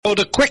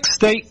to Quick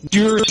Steak,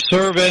 your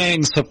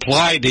surveying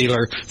supply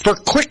dealer for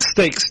Quick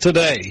Steaks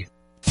today.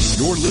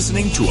 You're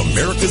listening to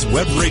America's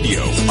Web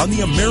Radio on the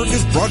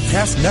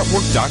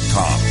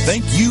AmericasBroadcastNetwork.com.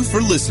 Thank you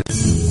for listening.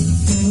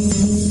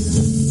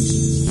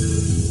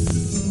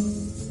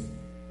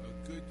 A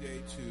good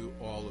day to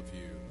all of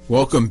you.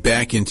 Welcome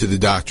back into the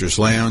Doctor's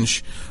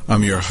Lounge.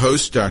 I'm your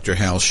host, Dr.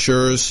 Hal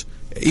Scherz.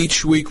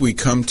 Each week we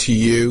come to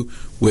you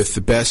with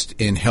the best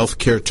in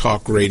healthcare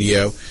talk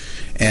radio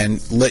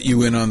and let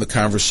you in on the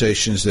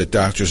conversations that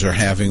doctors are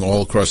having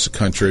all across the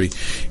country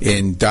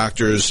in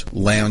doctors'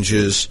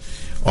 lounges,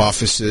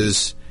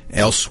 offices,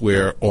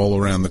 elsewhere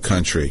all around the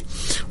country.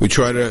 We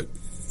try to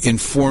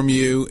inform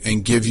you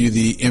and give you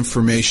the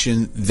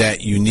information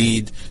that you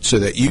need so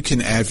that you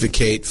can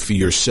advocate for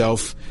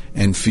yourself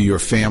and for your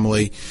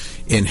family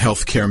in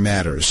healthcare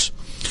matters.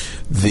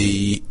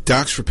 The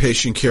Docs for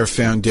Patient Care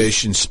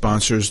Foundation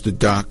sponsors the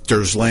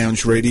Doctor's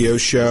Lounge radio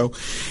show,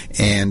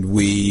 and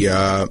we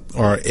are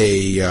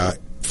a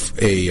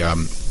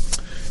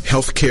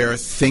healthcare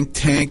think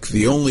tank,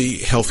 the only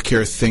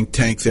healthcare think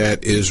tank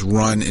that is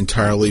run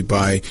entirely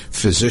by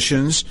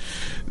physicians.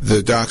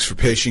 The Docs for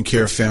Patient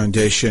Care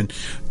Foundation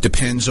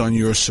depends on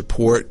your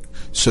support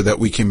so that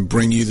we can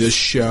bring you this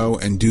show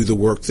and do the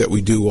work that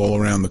we do all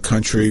around the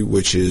country,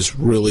 which is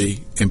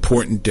really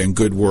important and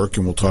good work,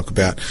 and we'll talk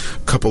about a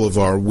couple of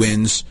our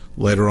wins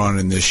later on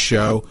in this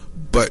show.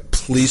 But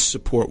please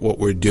support what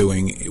we're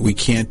doing. We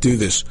can't do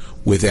this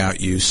without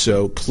you,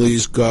 so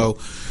please go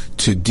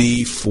to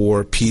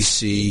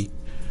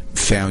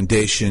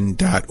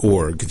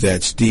D4PCFoundation.org.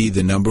 That's D,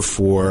 the number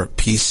 4,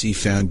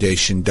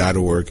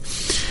 PCFoundation.org.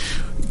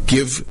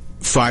 Give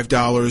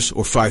 $5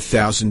 or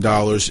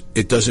 $5,000.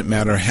 It doesn't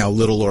matter how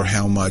little or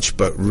how much,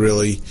 but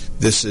really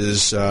this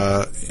is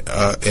a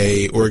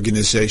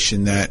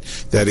organization that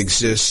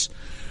exists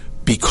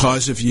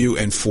because of you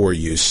and for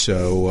you.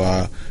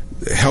 So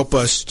help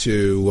us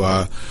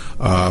to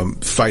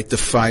fight the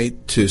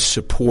fight, to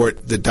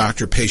support the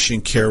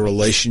doctor-patient care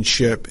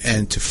relationship,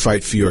 and to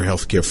fight for your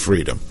healthcare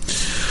freedom.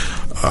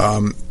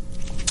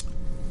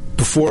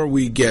 Before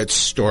we get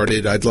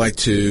started, I'd like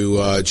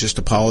to just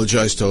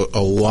apologize to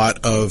a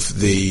lot of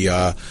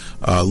the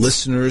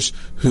listeners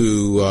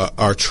who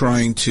are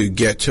trying to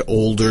get to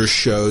older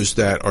shows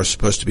that are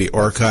supposed to be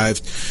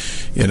archived.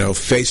 You know,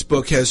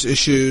 Facebook has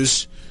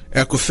issues,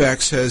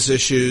 Equifax has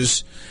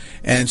issues,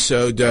 and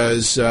so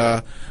does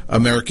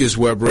America's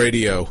Web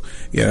Radio.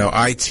 You know,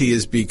 IT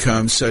has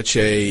become such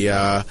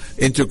a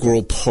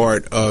integral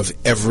part of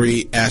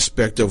every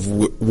aspect of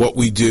what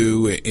we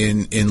do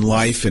in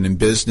life and in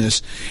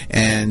business,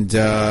 and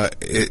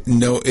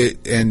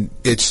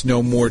it's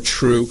no more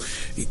true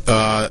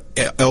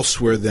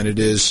elsewhere than it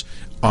is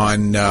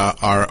on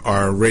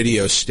our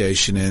radio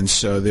station. And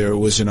so there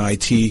was an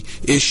IT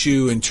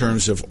issue in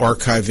terms of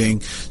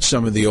archiving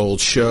some of the old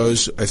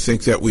shows. I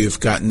think that we've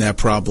gotten that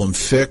problem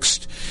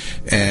fixed,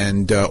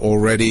 and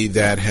already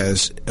that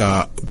has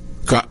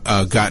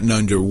gotten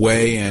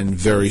underway, and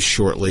very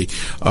shortly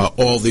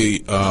all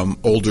the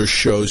older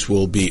shows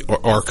will be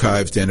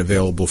archived and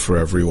available for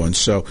everyone.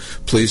 So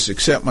please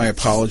accept my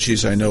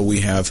apologies. I know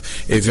we have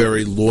a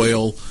very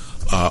loyal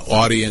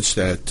audience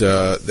that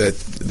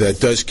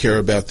does care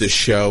about this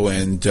show,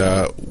 and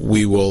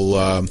we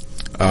will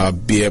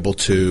be able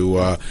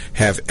to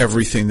have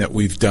everything that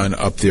we've done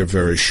up there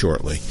very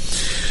shortly.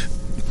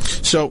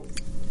 So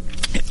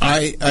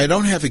I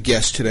don't have a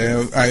guest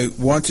today. I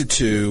wanted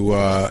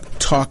to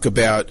talk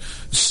about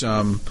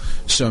some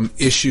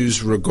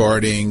issues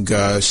regarding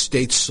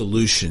state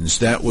solutions.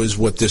 That was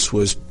what this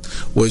was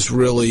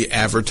really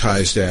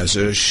advertised as,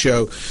 a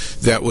show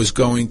that was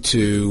going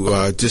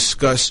to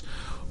discuss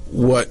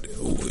what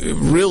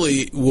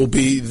really will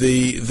be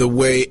the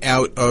way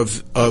out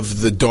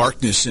of the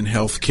darkness in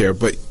healthcare.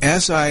 But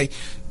as I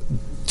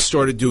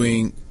started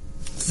doing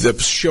the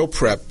show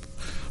prep,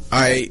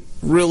 I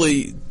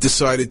really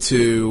decided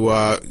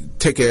to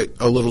take a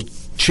little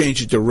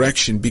change of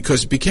direction,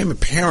 because it became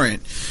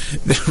apparent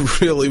that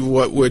really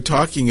what we're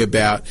talking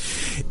about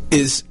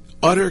is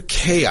utter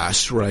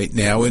chaos right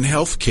now in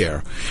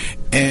healthcare.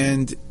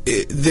 And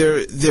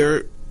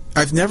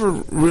I've never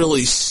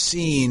really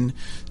seen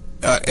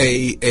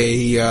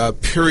a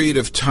period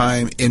of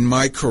time in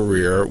my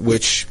career,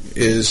 which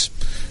has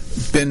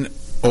been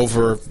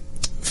over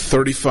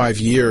 35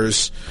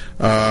 years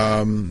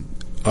in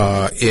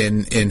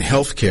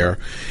healthcare,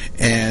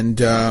 and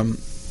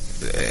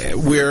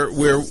where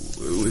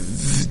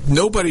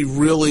nobody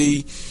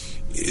really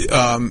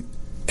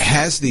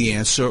has the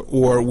answer,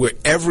 or where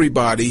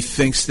everybody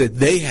thinks that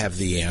they have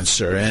the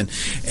answer, and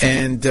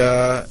in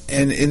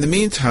the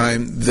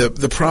meantime,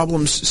 the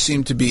problems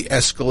seem to be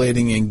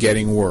escalating and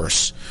getting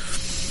worse.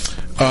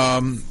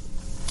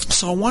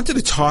 So I wanted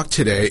to talk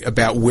today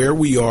about where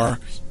we are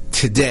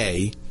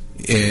today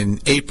in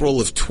April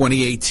of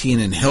 2018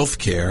 in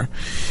healthcare,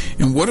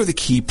 and what are the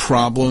key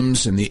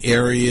problems and the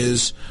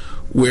areas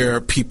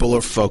where people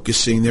are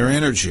focusing their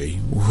energy.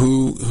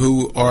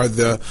 Who are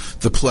the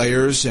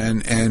players,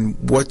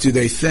 and what do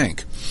they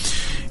think?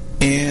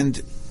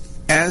 And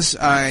as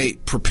I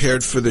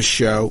prepared for the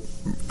show,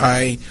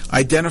 I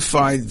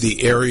identified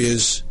the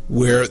areas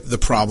where the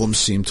problems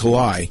seem to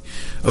lie.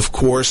 Of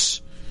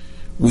course,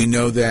 we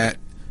know that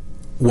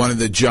one of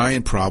the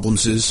giant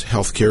problems is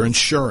healthcare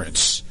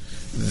insurance.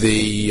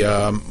 The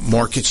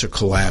markets are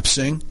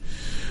collapsing.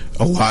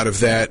 A lot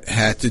of that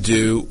had to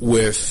do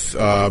with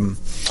the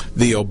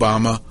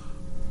Obama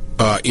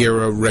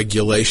era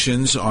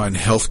regulations on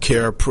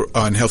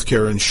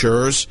healthcare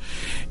insurers,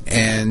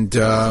 and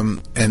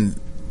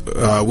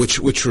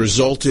which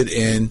resulted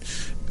in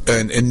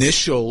an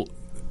initial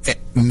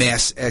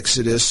mass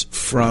exodus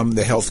from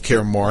the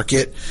healthcare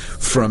market,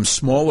 from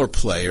smaller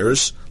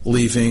players,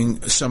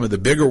 leaving some of the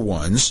bigger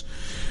ones.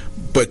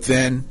 But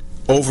then,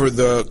 over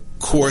the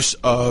course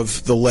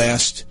of the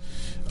last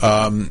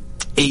 8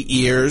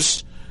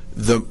 years,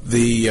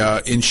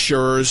 the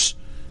insurers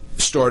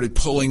started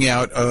pulling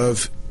out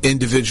of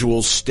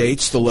individual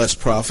states, the less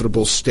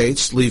profitable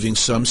states, leaving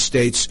some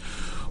states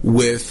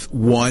with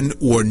one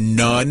or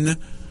none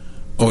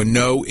or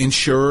no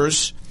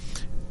insurers,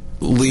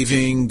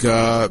 leaving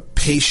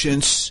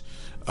patients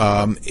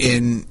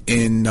in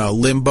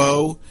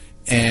limbo,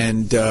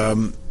 and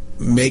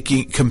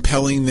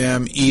compelling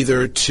them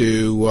either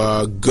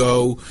to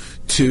go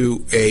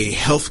to a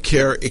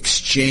healthcare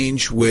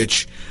exchange,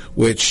 which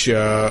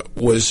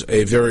was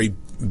a very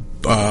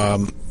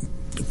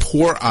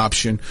poor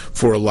option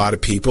for a lot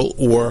of people,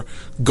 or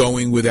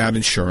going without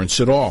insurance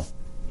at all.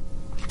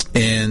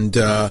 And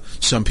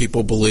some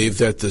people believe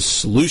that the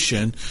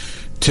solution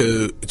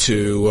to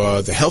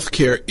the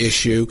healthcare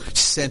issue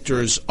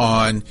centers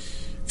on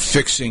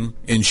fixing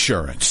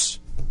insurance.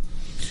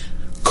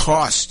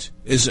 Cost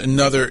is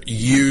another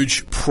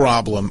huge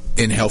problem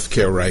in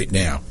healthcare right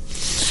now.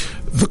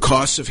 The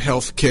costs of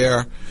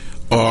healthcare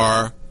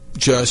are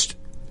just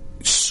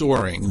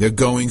soaring. They're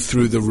going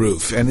through the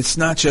roof. And it's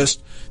not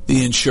just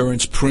the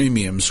insurance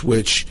premiums,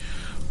 which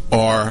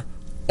are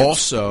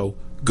also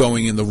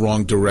going in the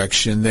wrong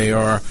direction. They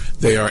are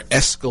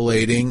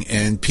escalating,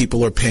 and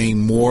people are paying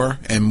more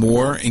and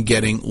more and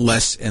getting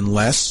less and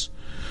less.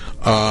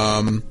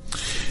 But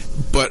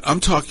I'm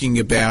talking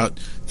about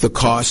the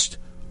cost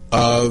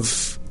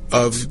of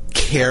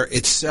care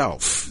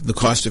itself. The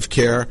cost of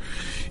care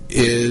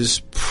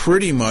is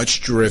pretty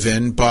much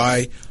driven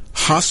by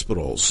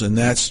hospitals, and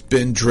that's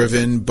been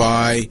driven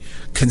by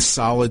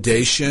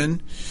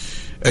consolidation.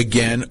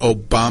 Again,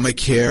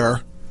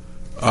 Obamacare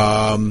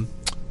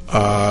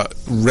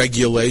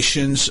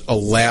regulations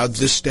allowed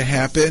this to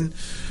happen.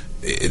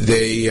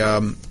 They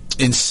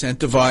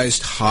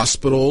incentivized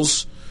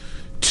hospitals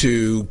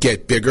to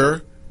get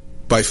bigger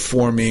by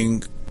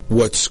forming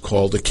what's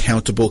called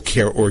accountable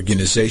care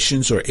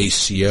organizations, or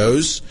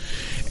ACOs,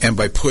 and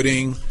by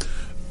putting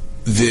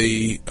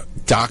the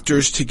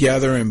doctors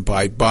together and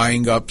by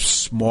buying up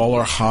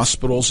smaller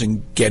hospitals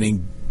and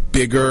getting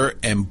bigger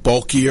and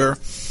bulkier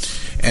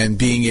and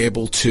being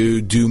able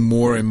to do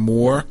more and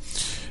more,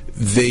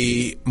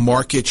 the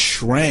market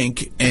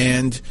shrank,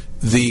 and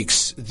the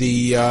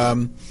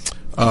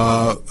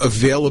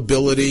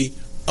availability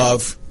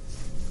of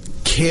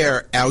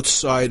care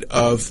outside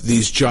of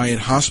these giant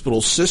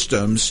hospital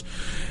systems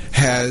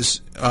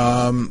has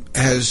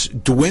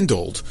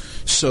dwindled,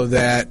 so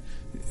that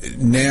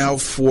now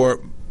for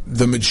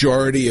the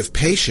majority of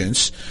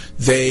patients,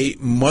 they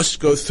must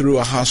go through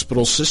a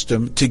hospital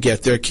system to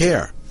get their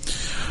care.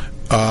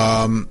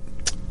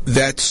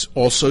 That's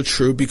also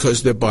true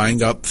because they're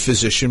buying up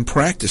physician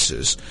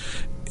practices.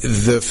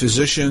 The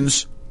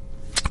physicians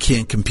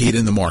can't compete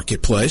in the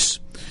marketplace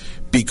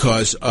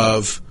because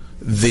of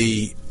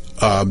the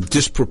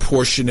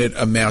disproportionate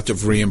amount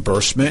of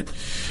reimbursement,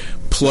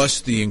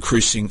 plus the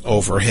increasing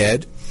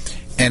overhead.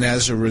 And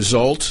as a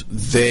result,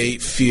 they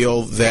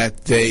feel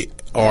that they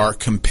are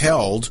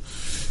compelled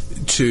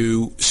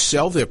to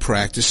sell their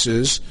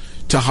practices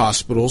to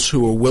hospitals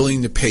who are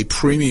willing to pay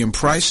premium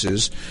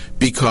prices,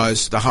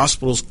 because the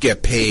hospitals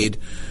get paid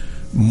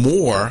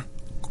more,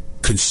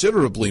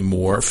 considerably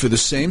more, for the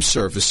same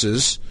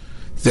services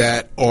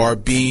that are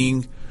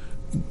being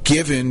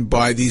given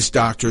by these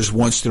doctors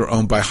once they're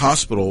owned by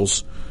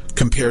hospitals,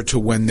 compared to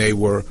when they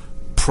were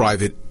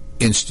private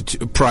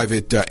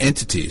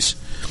entities.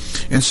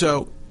 And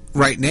so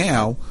right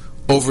now,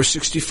 over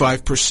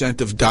 65%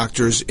 of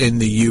doctors in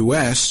the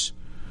U.S.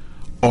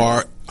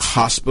 are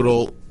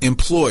hospital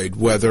employed,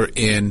 whether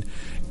in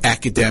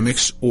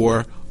academics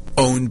or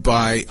owned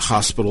by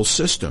hospital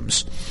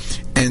systems.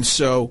 And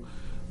so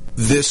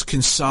this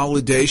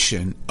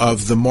consolidation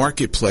of the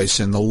marketplace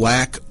and the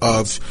lack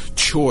of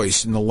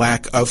choice and the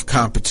lack of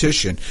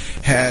competition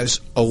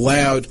has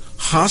allowed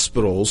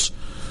hospitals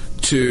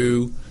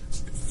to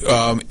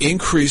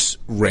increase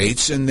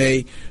rates, and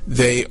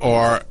they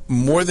are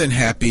more than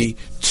happy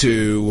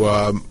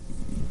to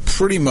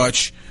pretty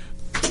much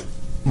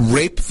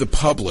rape the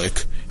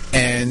public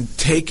and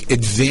take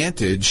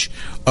advantage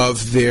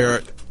of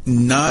their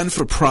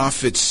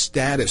non-for-profit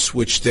status,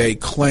 which they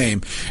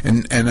claim.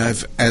 And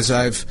as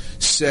I've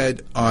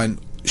said on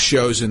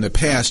shows in the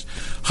past,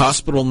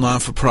 hospital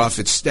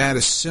non-for-profit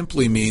status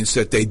simply means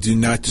that they do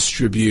not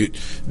distribute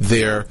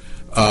their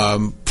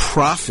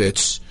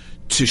profits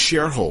to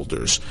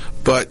shareholders.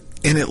 But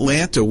in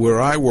Atlanta, where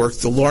I work,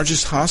 the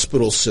largest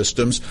hospital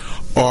systems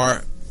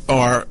are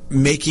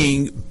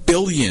making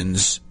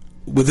billions,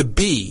 with a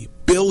B,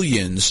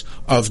 billions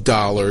of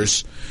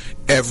dollars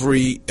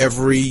every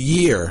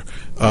year.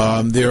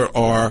 There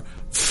are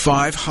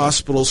 5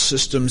 hospital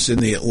systems in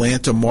the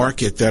Atlanta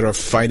market that are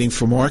fighting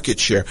for market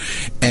share,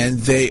 and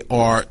they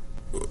are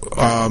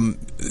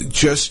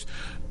just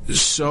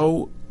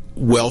so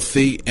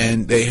wealthy,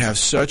 and they have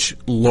such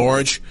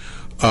large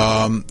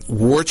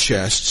war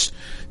chests,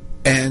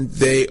 and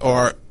they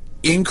are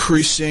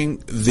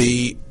increasing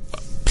the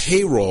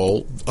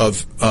payroll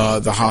of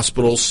the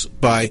hospitals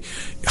by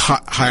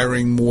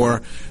hiring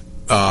more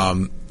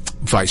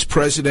vice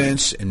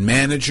presidents and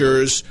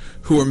managers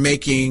who are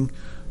making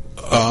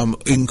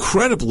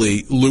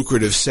incredibly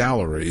lucrative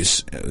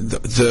salaries. The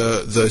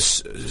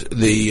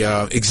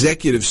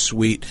executive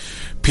suite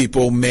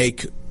people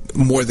make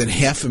more than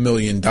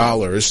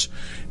 $500,000,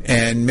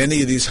 and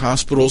many of these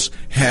hospitals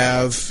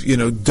have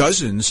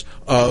dozens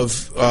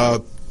of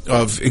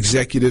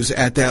executives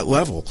at that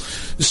level.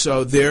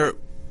 So they're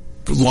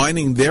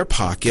lining their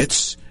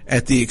pockets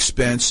at the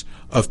expense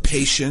of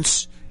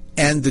patients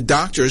and the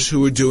doctors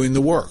who are doing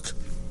the work.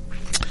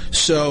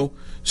 So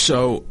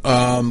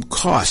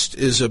cost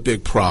is a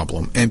big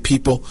problem, and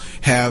people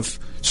have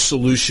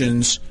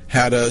solutions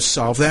how to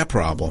solve that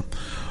problem.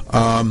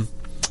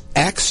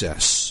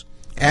 Access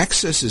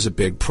is a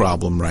big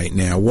problem right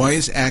now. Why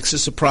is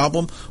access a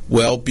problem?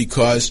 Well,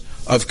 because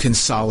of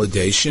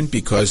consolidation,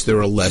 because there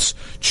are less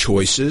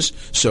choices.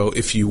 So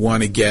if you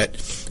want to get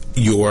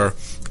your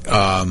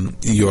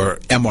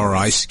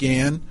MRI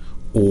scan,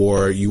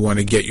 or you want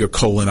to get your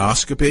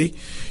colonoscopy,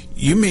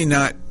 you may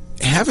not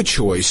have a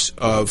choice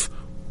of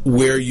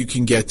where you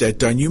can get that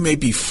done. You may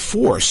be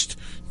forced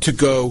to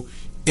go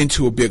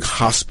into a big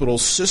hospital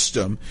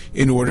system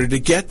in order to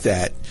get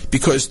that,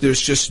 because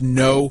there's just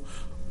no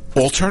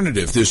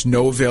alternative. There's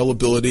no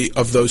availability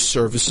of those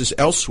services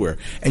elsewhere.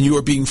 And you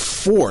are being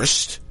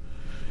forced,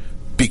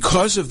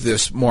 because of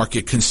this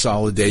market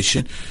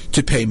consolidation,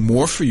 to pay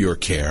more for your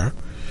care,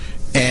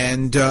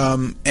 and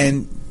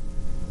in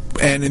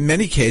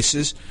many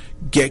cases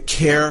get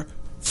care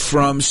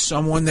from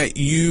someone that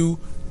you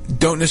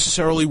don't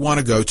necessarily want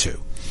to go to.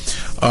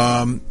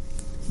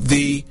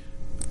 The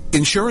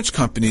insurance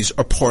companies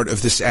are part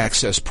of this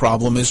access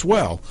problem as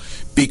well,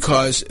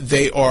 because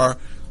they are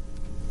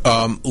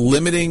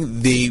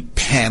limiting the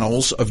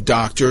panels of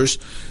doctors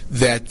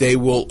that they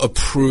will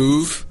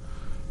approve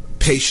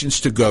patients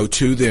to go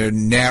to. They're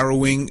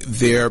narrowing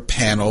their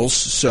panels,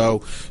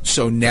 so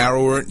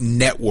narrower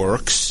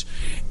networks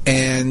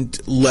and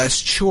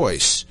less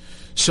choice.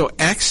 So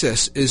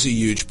access is a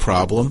huge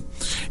problem,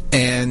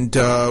 and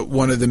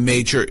one of the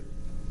major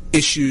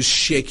issues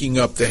shaking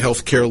up the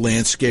healthcare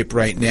landscape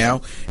right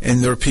now, and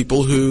there are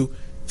people who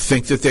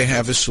think that they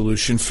have a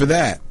solution for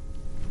that.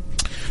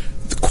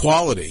 The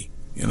quality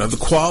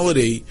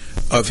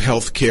of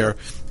healthcare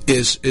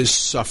is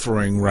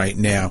suffering right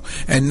now,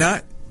 and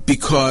not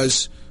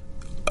because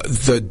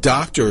the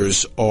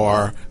doctors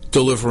are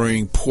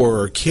delivering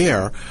poorer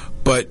care,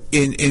 but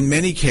in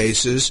many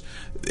cases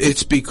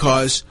it's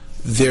because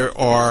there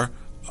are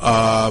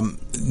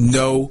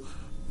no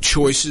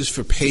choices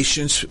for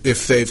patients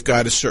if they've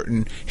got a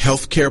certain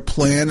health care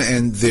plan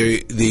and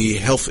the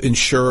health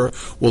insurer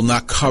will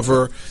not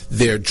cover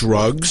their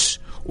drugs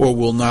or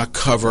will not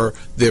cover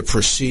their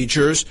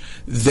procedures.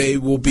 They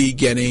will be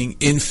getting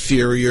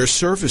inferior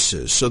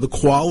services. So the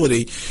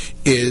quality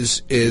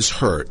is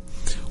hurt.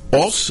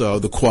 Also,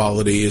 the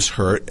quality is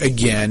hurt,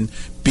 again,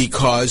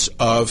 because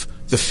of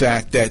the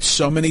fact that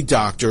so many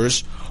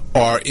doctors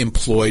are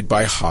employed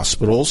by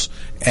hospitals,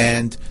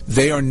 and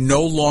they are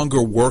no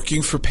longer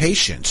working for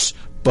patients,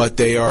 but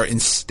they are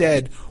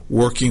instead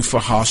working for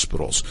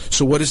hospitals.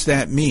 So what does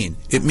that mean?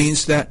 It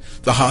means that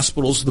the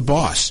hospital's the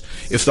boss.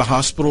 If the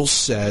hospital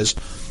says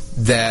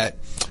that,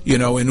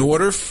 in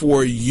order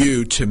for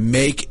you to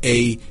make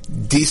a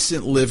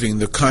decent living,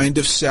 the kind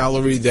of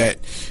salary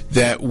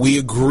that we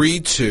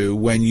agreed to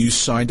when you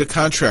signed a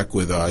contract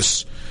with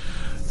us,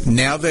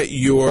 now that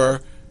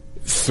your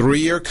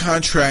 3-year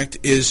contract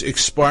is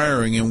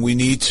expiring and we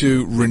need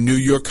to renew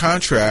your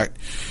contract,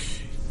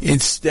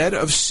 instead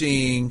of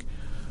seeing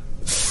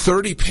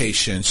 30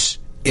 patients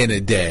in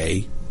a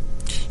day,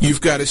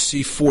 you've got to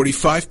see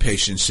 45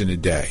 patients in a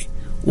day.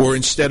 Or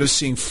instead of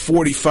seeing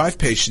 45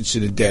 patients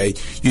in a day,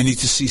 you need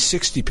to see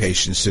 60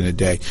 patients in a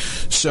day.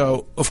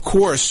 So, of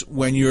course,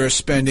 when you're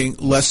spending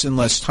less and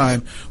less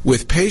time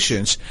with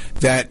patients,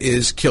 that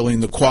is killing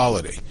the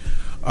quality.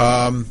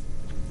 And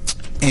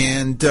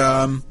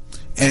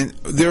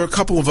there are a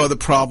couple of other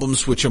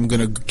problems which I'm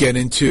going to get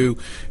into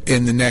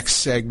in the next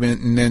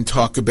segment, and then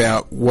talk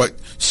about what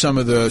some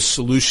of the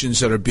solutions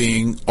that are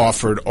being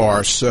offered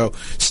are. So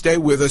stay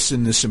with us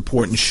in this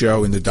important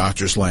show in the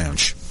Doctor's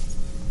Lounge.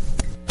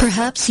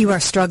 Perhaps you are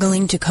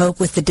struggling to cope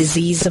with the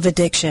disease of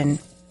addiction.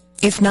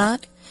 If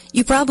not,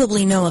 You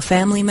probably know a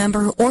family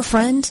member or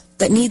friend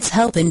that needs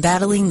help in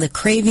battling the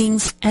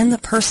cravings and the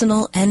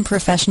personal and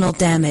professional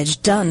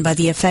damage done by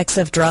the effects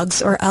of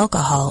drugs or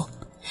alcohol.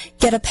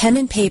 Get a pen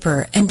and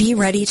paper and be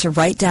ready to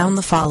write down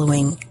the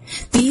following.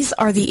 These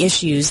are the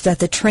issues that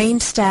the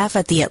trained staff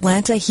at the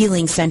Atlanta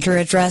Healing Center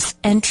address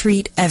and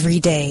treat every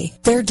day.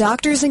 Their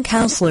doctors and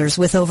counselors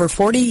with over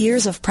 40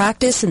 years of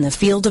practice in the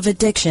field of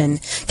addiction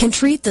can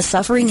treat the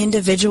suffering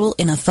individual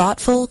in a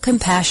thoughtful,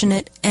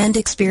 compassionate, and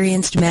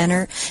experienced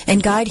manner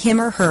and guide him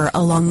or her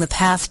along the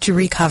path to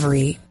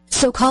recovery.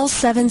 So call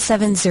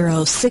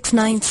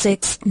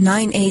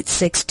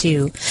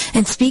 770-696-9862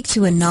 and speak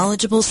to a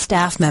knowledgeable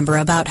staff member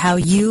about how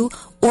you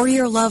or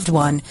your loved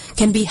one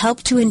can be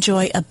helped to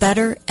enjoy a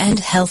better and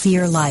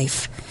healthier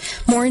life.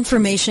 More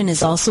information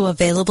is also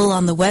available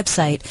on the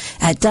website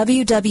at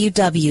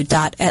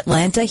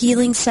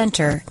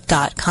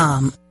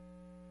www.atlantahealingcenter.com.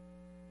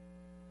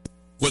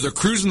 Whether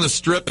cruising the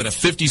strip in a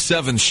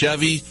 57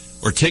 Chevy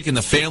or taking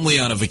the family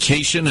on a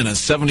vacation in a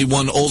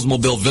 71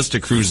 Oldsmobile Vista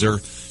Cruiser,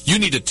 you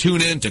need to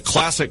tune in to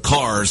Classic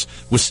Cars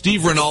with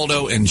Steve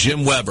Ronaldo and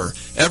Jim Weber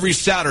every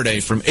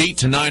Saturday from 8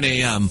 to 9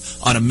 a.m.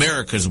 on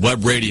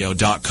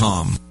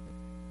americaswebradio.com.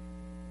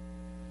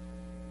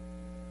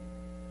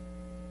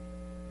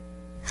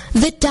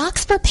 The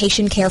Docs for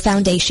Patient Care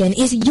Foundation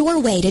is your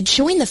way to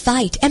join the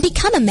fight and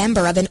become a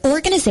member of an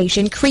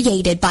organization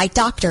created by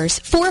doctors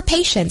for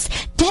patients,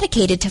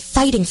 dedicated to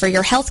fighting for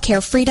your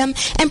healthcare freedom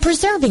and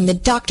preserving the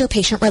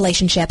doctor-patient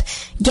relationship.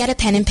 Get a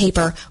pen and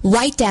paper.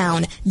 Write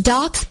down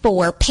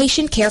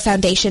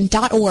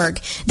docs4patientcarefoundation.org.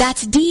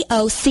 That's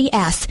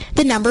DOCS,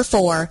 the number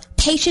 4.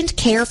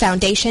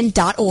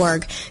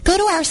 patientcarefoundation.org. Go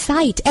to our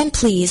site and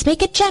please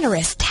make a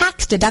generous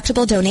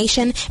tax-deductible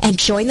donation and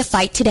join the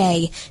fight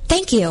today.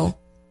 Thank you.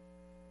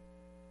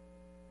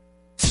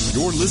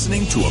 You're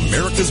listening to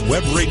America's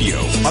Web Radio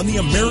on the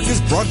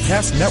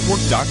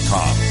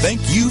AmericasBroadcastNetwork.com. Thank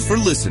you for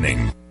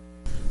listening.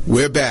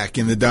 We're back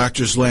in the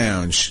Doctor's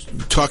Lounge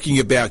talking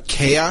about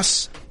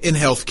chaos in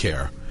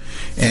healthcare.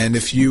 And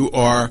if you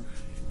are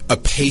a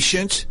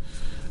patient,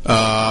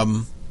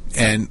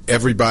 and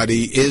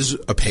everybody is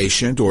a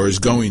patient or is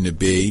going to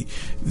be,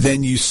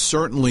 then you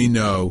certainly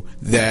know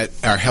that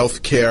our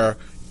healthcare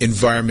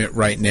environment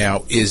right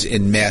now is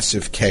in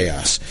massive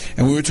chaos.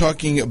 And we were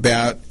talking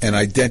about and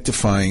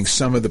identifying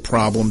some of the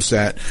problems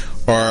that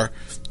are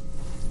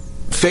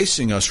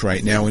facing us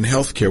right now in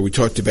healthcare. We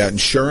talked about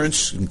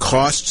insurance and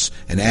costs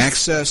and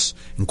access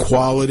and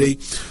quality.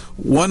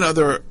 One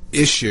other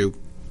issue,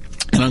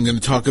 and I'm going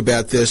to talk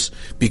about this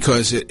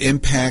because it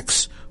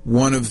impacts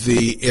one of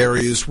the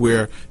areas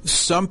where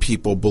some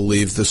people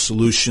believe the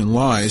solution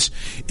lies,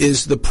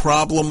 is the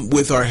problem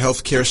with our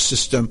healthcare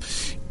system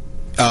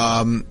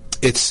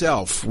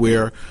itself,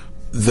 where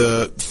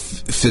the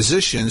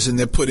physicians, and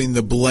they're putting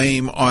the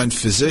blame on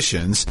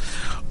physicians,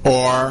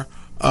 are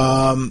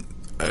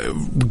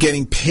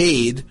getting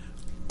paid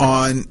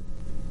on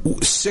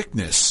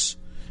sickness,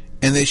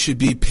 and they should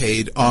be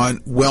paid on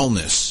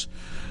wellness.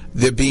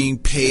 They're being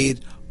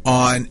paid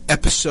on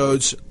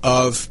episodes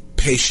of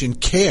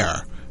patient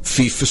care,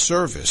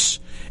 fee-for-service,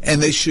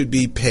 and they should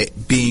be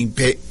being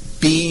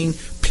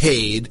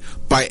paid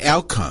by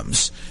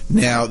outcomes.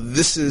 Now,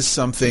 this is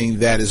something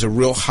that is a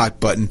real hot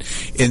button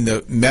in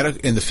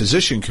the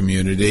physician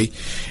community,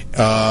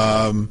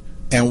 and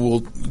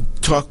we'll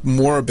talk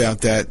more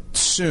about that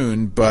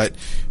soon. But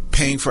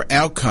paying for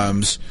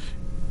outcomes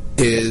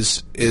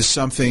is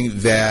something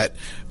that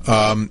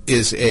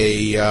is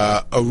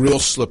a real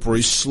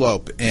slippery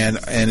slope, and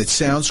it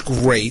sounds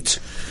great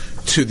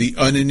to the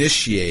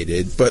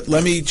uninitiated, but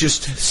let me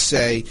just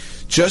say,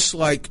 just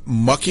like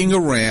mucking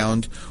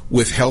around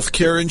with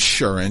healthcare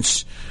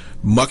insurance,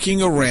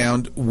 mucking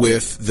around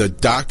with the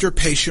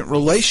doctor-patient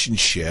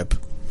relationship,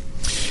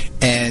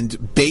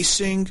 and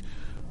basing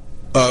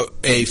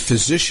a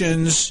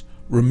physician's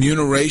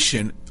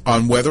remuneration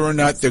on whether or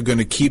not they're going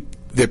to keep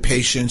their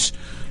patients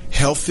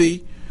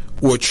healthy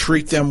or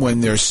treat them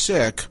when they're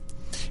sick,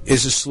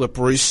 is a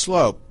slippery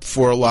slope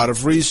for a lot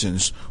of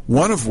reasons.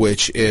 One of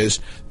which is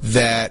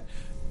that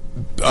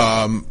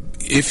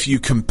if you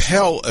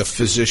compel a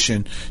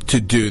physician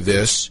to do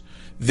this,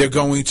 they're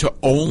going to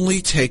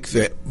only take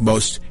the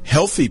most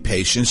healthy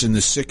patients, and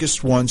the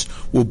sickest ones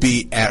will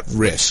be at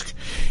risk.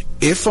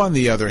 If, on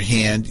the other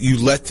hand,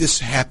 you let this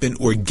happen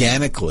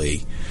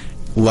organically,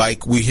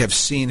 like we have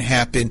seen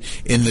happen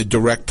in the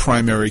direct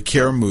primary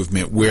care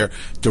movement, where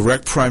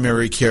direct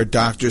primary care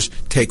doctors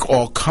take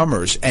all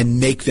comers and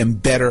make them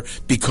better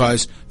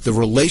because the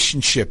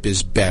relationship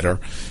is better,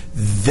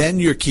 then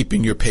you're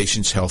keeping your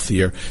patients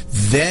healthier,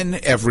 then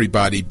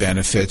everybody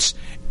benefits,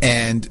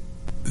 and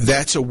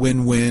that's a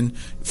win-win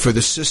for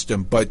the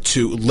system. But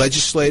to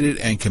legislate it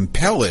and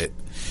compel it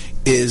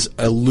is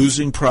a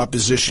losing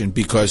proposition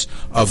because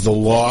of the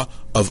law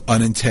of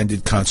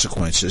unintended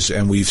consequences,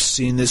 and we've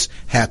seen this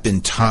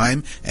happen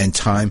time and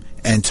time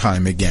and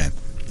time again.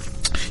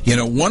 You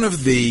know, one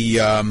of the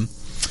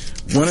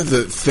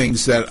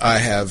things that I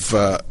have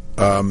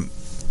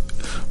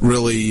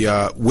really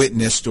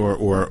witnessed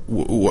or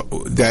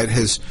that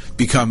has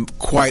become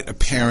quite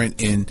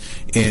apparent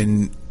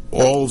in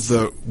all of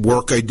the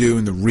work I do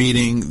and the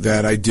reading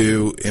that I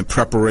do in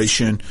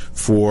preparation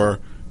for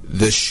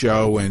this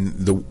show and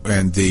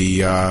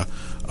the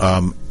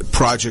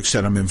projects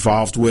that I'm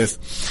involved with.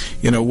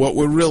 What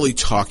we're really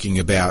talking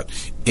about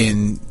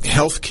in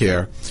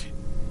healthcare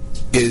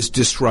is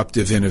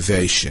disruptive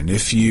innovation.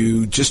 If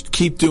you just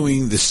keep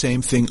doing the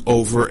same thing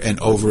over and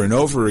over and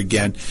over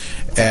again,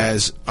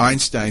 as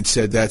Einstein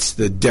said, that's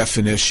the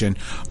definition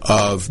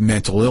of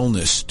mental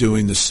illness,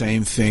 doing the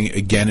same thing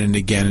again and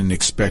again and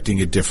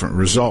expecting a different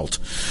result.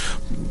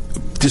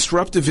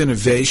 Disruptive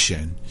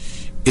innovation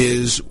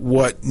is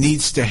what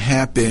needs to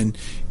happen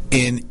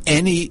in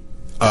any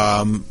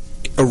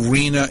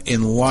arena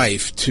in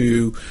life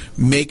to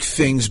make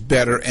things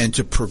better and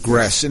to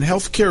progress, and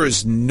healthcare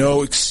is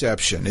no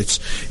exception.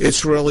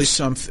 It's really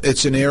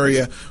it's an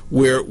area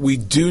where we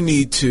do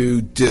need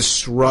to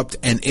disrupt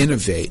and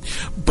innovate,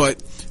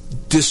 but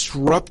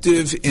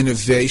disruptive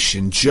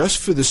innovation just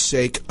for the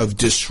sake of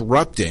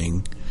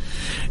disrupting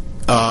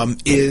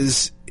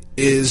is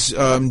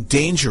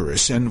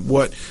dangerous. And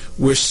what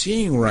we're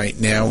seeing right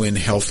now in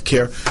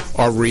healthcare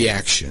are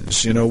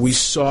reactions. We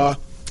saw,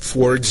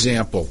 for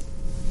example,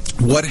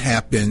 what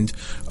happened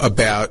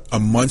about a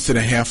month and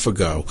a half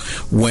ago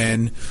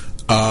when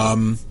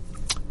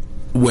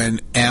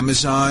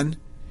Amazon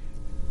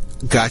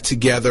got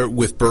together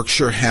with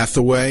Berkshire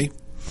Hathaway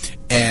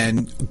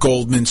and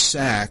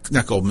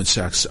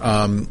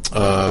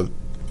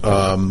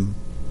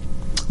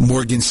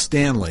Morgan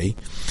Stanley,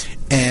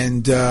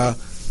 and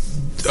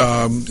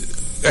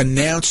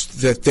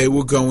announced that they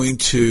were going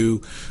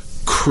to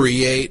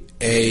create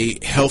a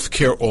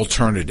healthcare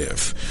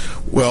alternative.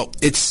 Well,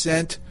 it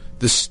sent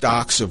the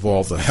stocks of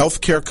all the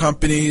healthcare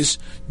companies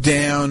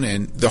down,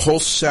 and the whole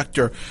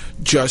sector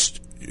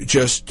just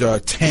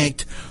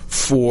tanked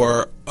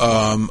for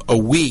a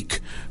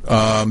week,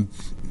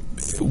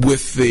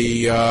 with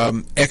the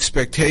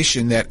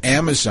expectation that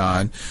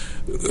Amazon,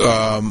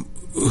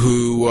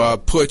 who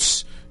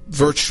puts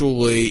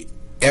virtually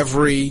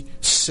every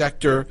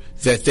sector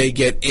that they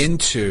get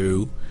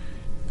into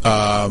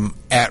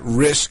at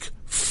risk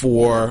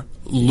for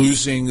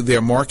losing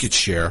their market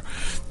share,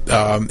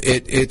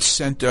 it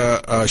sent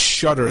a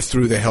shudder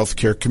through the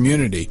healthcare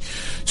community.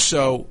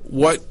 So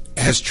what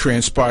has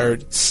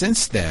transpired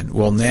since then?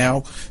 Well,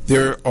 now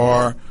there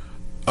are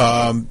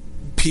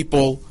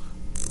people,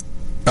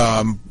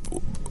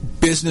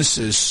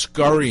 businesses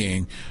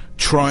scurrying,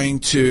 trying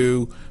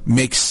to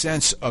make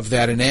sense of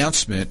that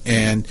announcement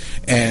and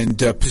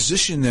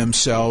position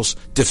themselves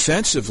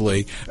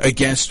defensively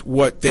against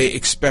what they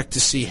expect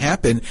to see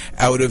happen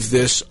out of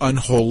this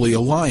unholy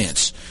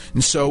alliance.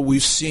 And so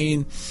we've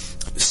seen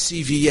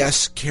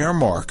CVS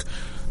Caremark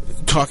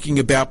talking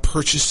about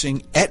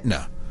purchasing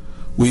Aetna.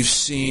 We've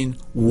seen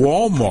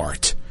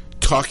Walmart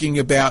talking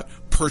about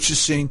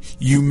purchasing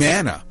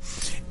Humana.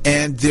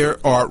 And there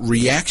are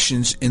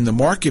reactions in the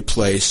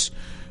marketplace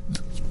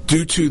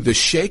due to the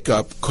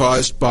shakeup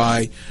caused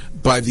by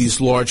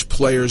these large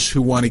players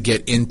who want to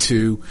get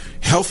into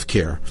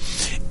healthcare.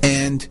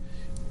 And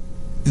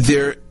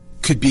there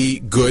could be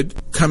good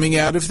coming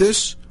out of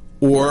this,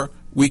 or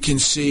we can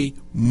see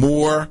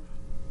more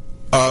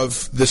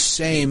of the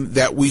same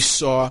that we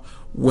saw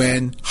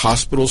when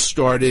hospitals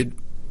started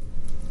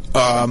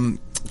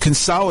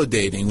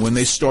consolidating, when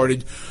they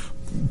started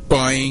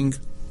buying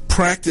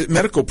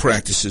medical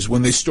practices,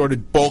 when they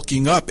started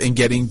bulking up and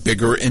getting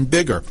bigger and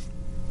bigger.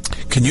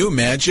 Can you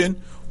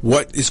imagine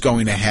what is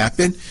going to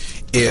happen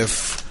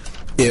if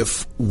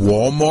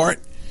Walmart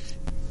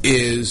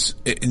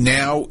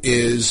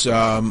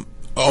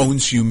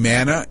owns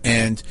Humana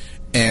and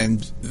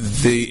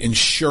the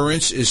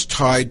insurance is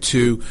tied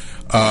to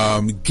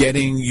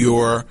getting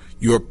your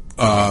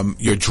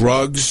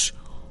drugs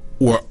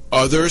or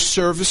other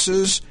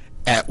services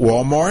at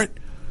Walmart?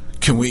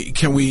 Can we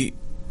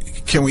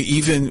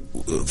even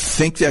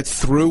think that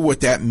through,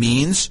 what that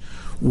means?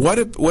 What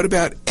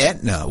about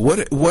Aetna?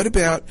 What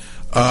about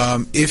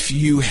if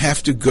you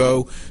have to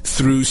go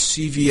through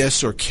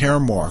CVS or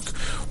Caremark,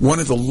 one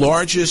of the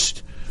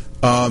largest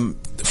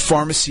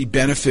pharmacy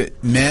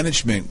benefit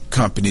management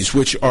companies,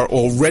 which are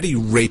already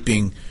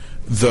raping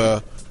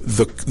the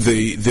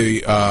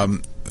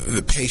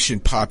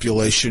patient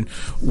population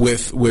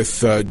with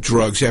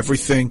drugs.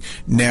 Everything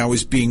now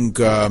is being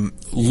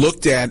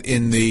looked at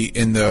in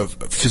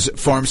the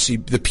pharmacy,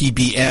 the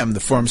PBM, the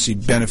pharmacy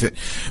benefit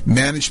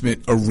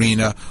management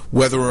arena,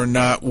 whether or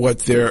not what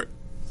they're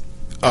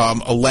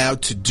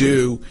allowed to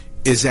do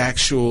is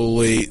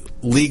actually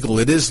legal.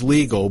 It is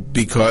legal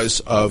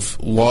because of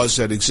laws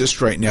that exist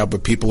right now,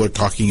 but people are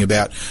talking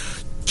about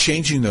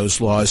changing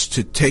those laws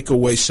to take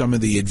away some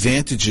of the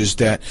advantages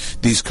that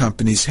these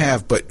companies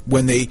have. But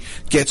when they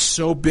get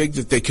so big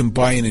that they can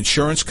buy an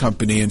insurance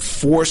company and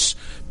force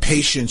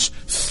patients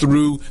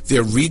through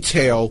their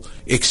retail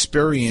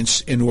experience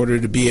in order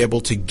to be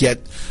able to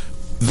get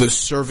the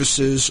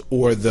services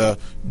or the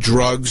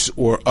drugs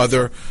or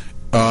other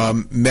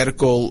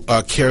medical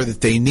care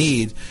that they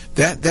need,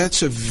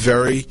 that's a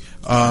very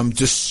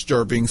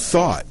disturbing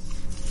thought.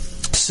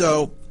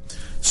 So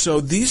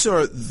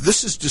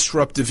this is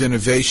disruptive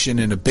innovation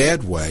in a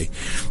bad way,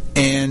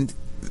 and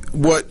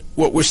what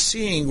we're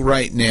seeing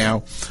right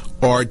now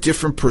are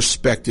different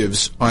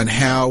perspectives on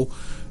how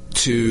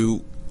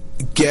to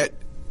get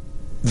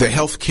the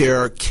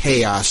healthcare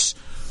chaos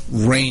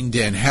reined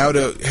in, how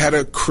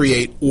to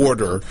create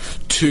order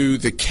to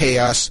the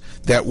chaos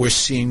that we're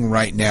seeing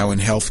right now in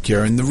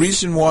healthcare. And the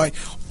reason why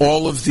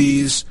all of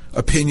these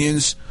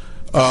opinions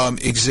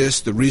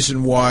exist, the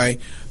reason why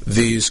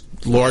these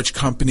large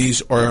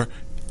companies are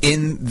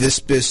in this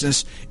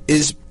business,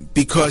 is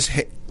because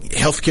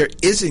healthcare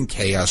is in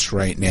chaos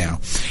right now.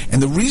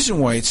 And the reason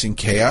why it's in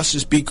chaos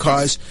is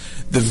because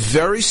the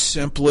very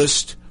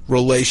simplest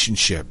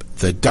relationship,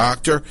 the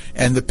doctor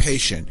and the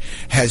patient,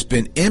 has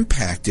been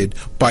impacted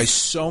by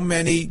so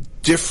many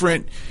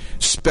different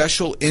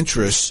special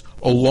interests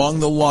along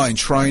the line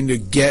trying to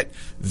get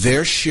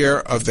their share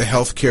of the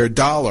healthcare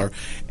dollar,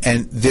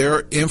 and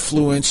their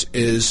influence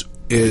is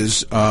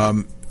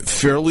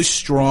fairly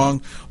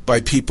strong by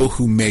people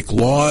who make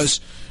laws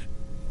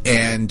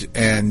and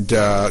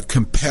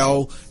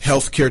compel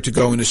healthcare to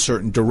go in a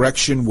certain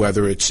direction,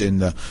 whether it's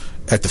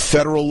at the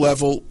federal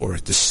level or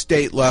at the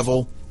state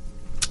level.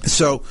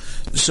 So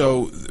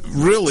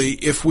really,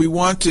 if we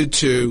wanted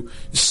to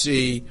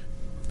see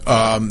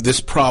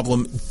this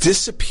problem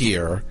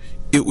disappear,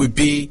 it would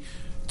be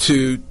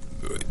to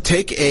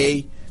take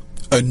a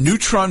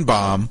neutron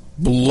bomb,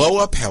 blow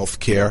up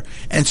healthcare,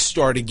 and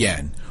start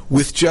again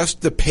with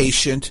just the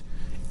patient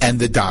and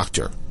the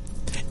doctor,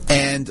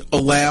 and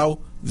allow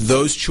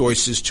those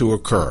choices to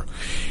occur.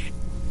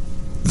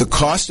 The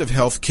cost of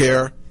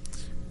healthcare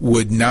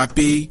would not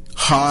be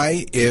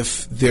high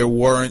if there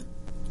weren't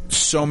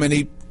so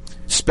many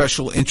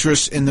special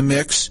interests in the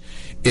mix,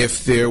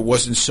 if there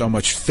wasn't so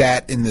much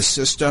fat in the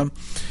system,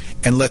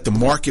 and let the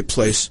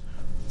marketplace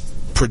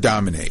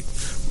predominate.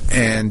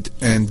 And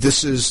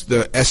this is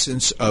the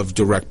essence of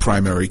direct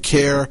primary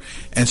care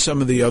and some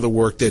of the other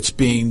work that's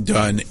being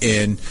done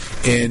in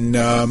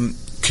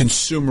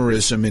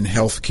consumerism in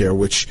healthcare,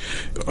 which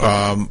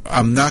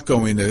I'm not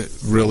going to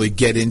really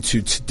get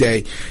into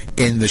today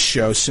in the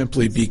show,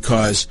 simply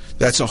because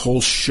that's a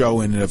whole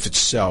show in and of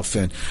itself,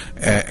 and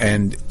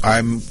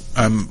I'm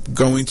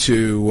going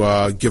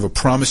to give a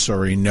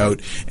promissory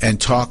note and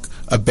talk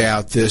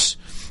about this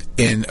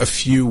in a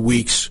few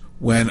weeks,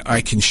 when I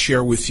can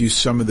share with you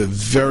some of the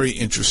very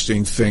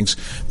interesting things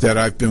that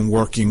I've been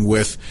working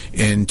with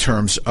in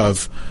terms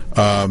of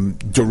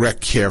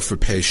direct care for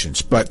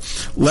patients. But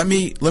let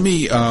me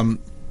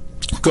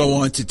go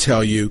on to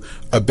tell you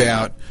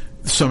about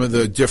some of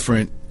the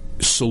different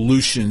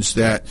solutions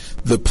that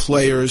the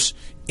players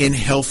in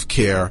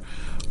healthcare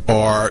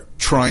are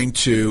trying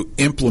to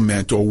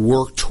implement or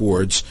work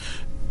towards,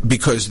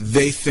 because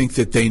they think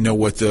that they know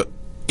what the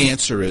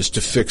answer is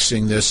to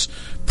fixing this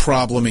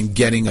problem and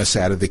getting us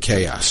out of the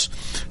chaos.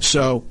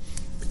 So,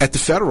 at the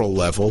federal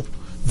level,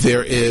 there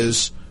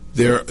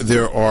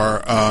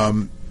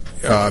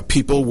are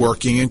people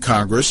working in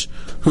Congress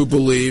who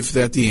believe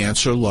that the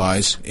answer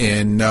lies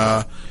in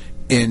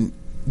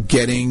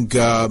getting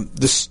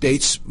the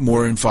states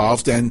more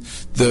involved, and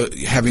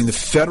having the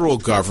federal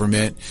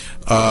government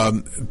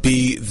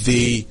be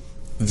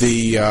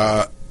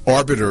the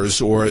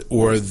arbiters or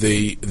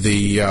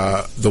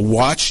the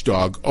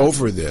watchdog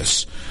over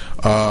this.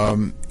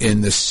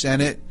 In the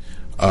Senate,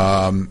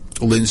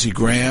 Lindsey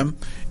Graham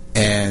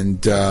and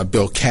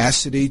Bill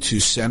Cassidy, two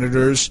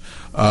senators,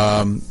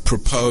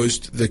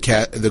 proposed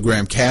the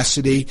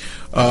Graham-Cassidy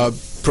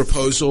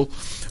proposal,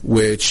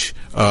 which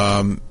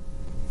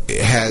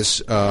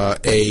has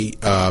a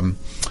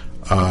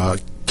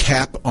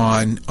cap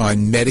on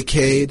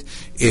Medicaid.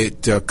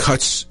 It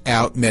cuts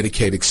out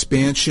Medicaid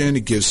expansion.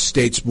 It gives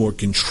states more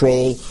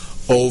control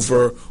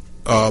over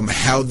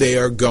how they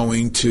are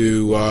going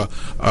to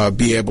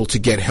be able to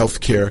get health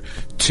care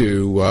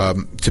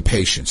to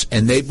patients.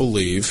 And they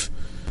believe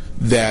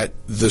that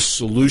the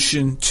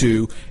solution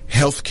to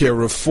health care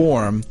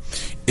reform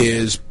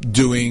is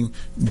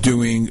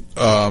making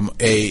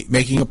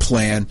a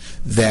plan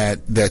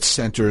that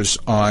centers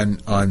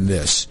on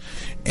this.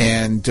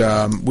 And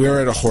we're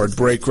at a hard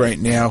break right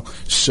now,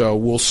 so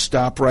we'll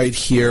stop right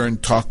here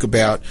and talk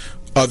about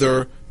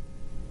other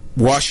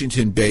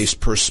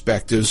Washington-based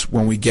perspectives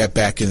when we get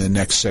back in the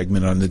next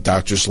segment on the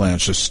Doctor's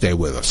Lounge, so stay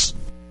with us.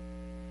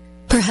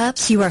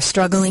 Perhaps you are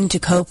struggling to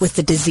cope with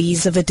the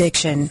disease of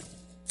addiction.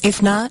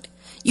 If not,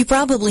 you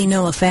probably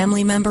know a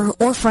family member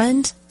or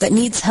friend that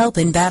needs help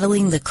in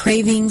battling the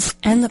cravings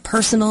and the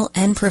personal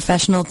and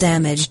professional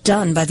damage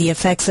done by the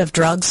effects of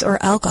drugs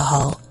or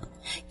alcohol.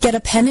 Get a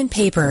pen and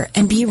paper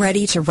and be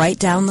ready to write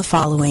down the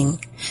following.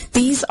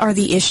 These are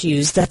the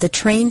issues that the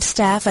trained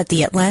staff at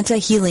the Atlanta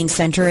Healing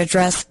Center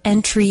address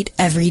and treat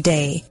every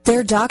day.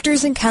 Their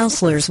doctors and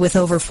counselors with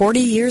over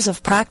 40 years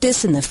of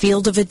practice in the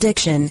field of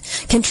addiction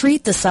can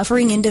treat the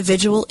suffering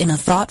individual in a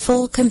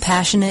thoughtful,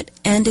 compassionate,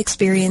 and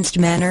experienced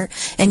manner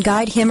and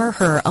guide him or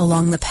her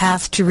along the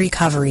path to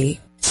recovery.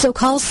 So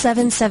call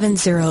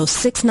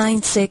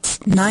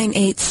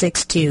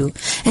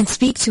 770-696-9862 and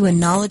speak to a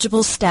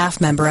knowledgeable staff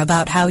member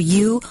about how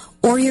you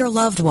or your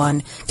loved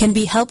one can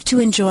be helped to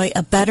enjoy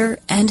a better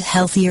and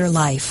healthier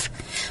life.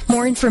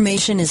 More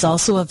information is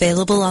also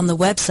available on the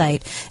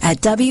website at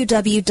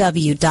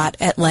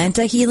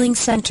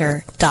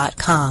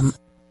www.atlantahealingcenter.com.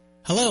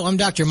 Hello, I'm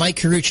Dr. Mike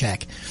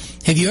Karuchak.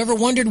 Have you ever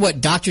wondered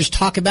what doctors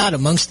talk about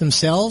amongst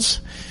themselves?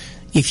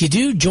 If you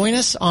do, join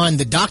us on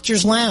the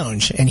Doctor's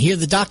Lounge and hear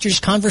the doctors'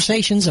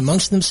 conversations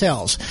amongst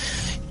themselves.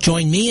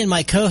 Join me and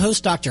my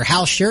co-host, Dr.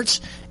 Hal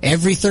Scherz,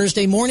 every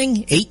Thursday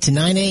morning, 8 to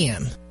 9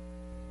 a.m.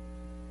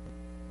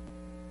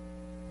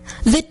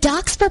 The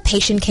Docs for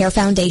Patient Care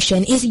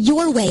Foundation is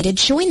your way to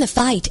join the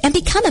fight and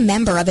become a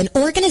member of an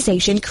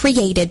organization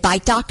created by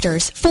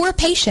doctors for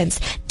patients,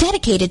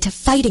 dedicated to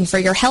fighting for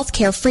your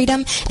healthcare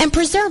freedom and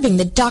preserving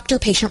the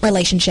doctor-patient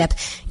relationship.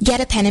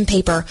 Get a pen and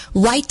paper.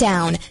 Write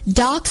down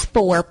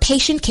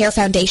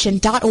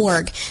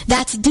docs4patientcarefoundation.org.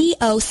 That's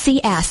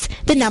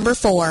DOCS, the number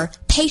 4,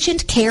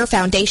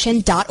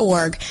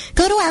 patientcarefoundation.org.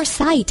 Go to our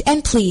site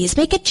and please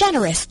make a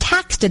generous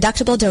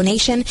tax-deductible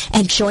donation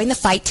and join the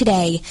fight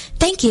today.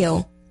 Thank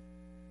you.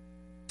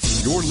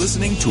 You're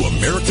listening to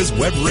America's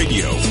Web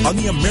Radio on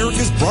the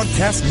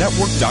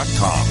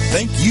AmericasBroadcastNetwork.com.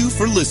 Thank you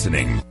for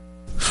listening.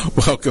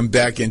 Welcome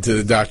back into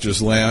the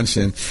Doctor's Lounge,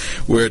 and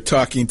we're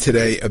talking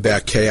today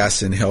about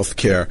chaos in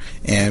healthcare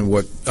and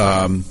what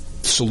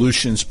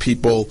solutions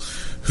people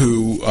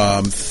who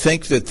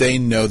think that they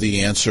know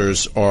the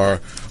answers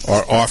are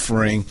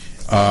offering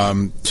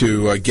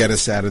to get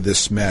us out of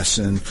this mess.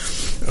 And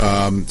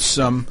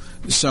some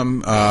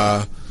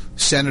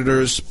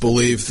senators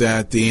believe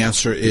that the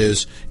answer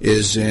is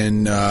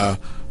in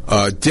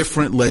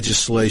different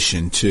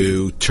legislation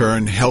to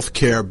turn health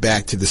care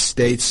back to the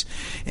states,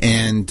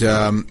 and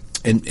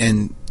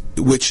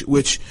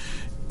which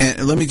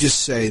let me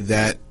just say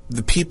that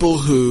the people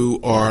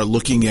who are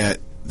looking at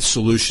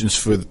solutions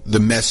for the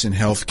mess in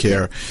health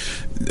care,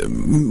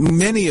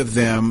 many of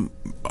them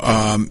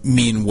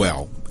mean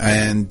well,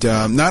 and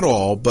not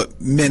all, but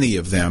many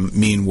of them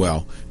mean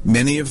well.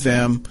 Many of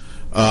them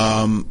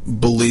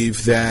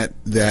believe that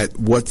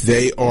what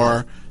they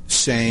are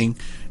saying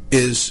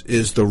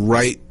is the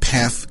right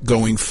path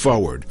going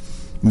forward.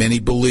 Many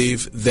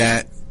believe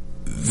that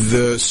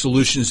the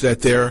solutions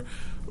that they're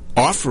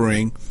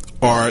offering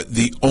are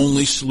the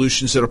only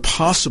solutions that are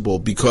possible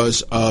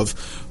because of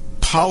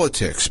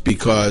politics,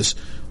 because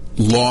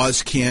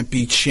laws can't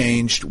be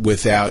changed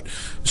without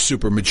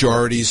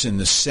supermajorities in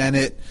the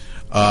Senate,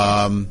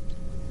 without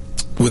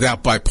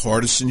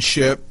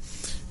bipartisanship.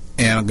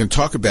 And I'm going to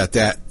talk about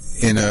that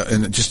in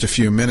just a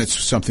few minutes,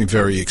 something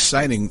very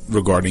exciting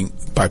regarding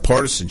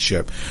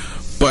bipartisanship.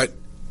 But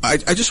I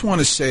just want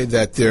to say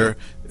that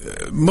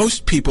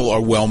most people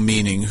are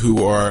well-meaning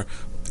who are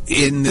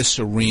in this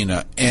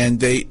arena,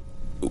 and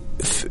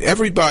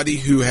everybody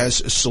who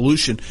has a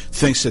solution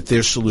thinks that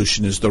their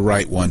solution is the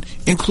right one,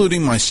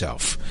 including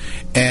myself.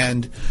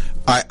 And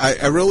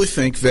I really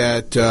think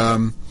that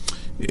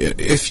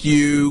if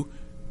you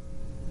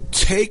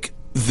take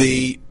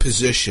the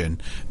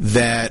position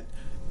that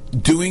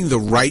doing the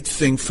right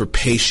thing for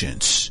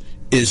patients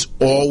is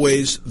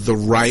always the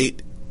right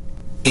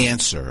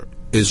answer,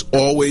 is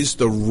always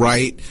the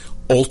right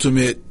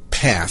ultimate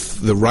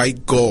path, the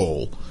right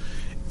goal,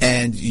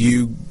 and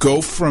you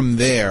go from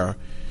there,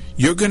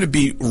 you're going to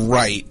be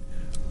right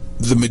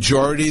the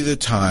majority of the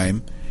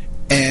time,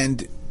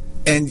 and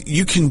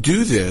you can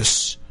do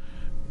this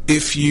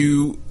if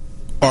you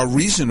are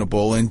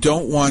reasonable and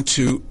don't want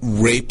to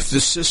rape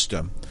the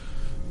system.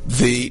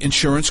 The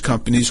insurance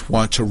companies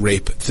want to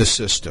rape the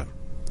system.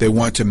 They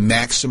want to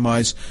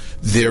maximize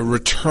their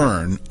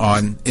return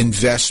on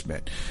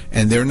investment,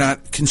 and they're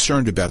not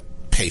concerned about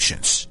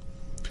patients.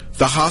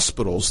 The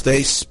hospitals,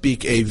 they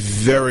speak a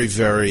very,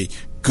 very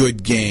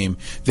good game.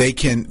 They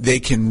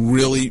can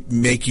really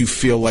make you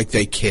feel like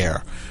they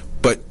care.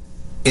 But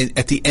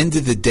at the end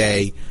of the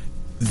day,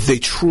 they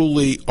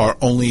truly are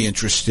only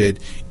interested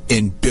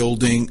in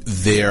building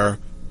their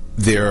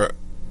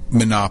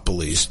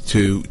monopolies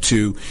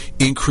to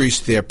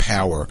increase their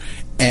power,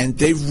 and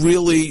they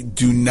really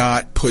do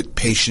not put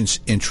patients'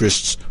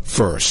 interests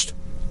first.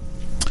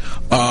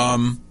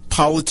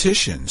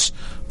 Politicians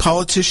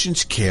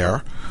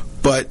care,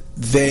 but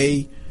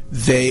they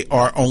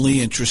are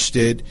only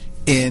interested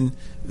in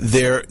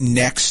their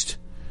next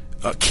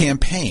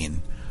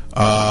campaign,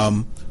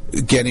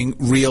 getting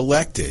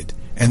reelected.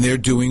 And they're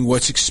doing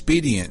what's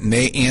expedient. And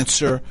they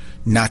answer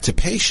not to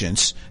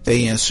patients,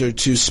 they answer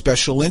to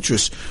special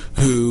interests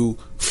who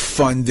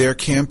fund their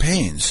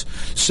campaigns.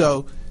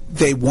 So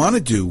they want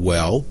to do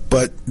well,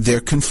 but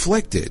they're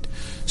conflicted.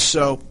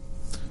 So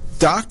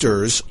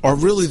doctors are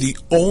really the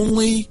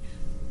only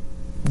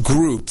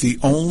group, the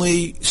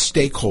only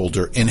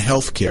stakeholder in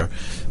healthcare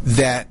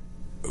that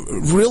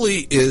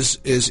really is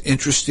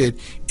interested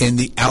in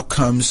the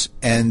outcomes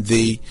and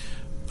the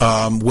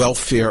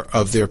welfare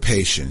of their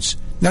patients.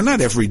 Now,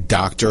 not every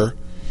doctor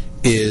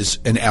is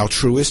an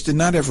altruist, and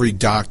not every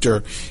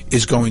doctor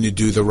is going to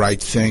do the right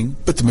thing,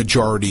 but the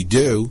majority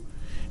do.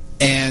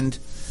 And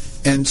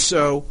And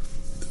so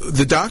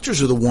the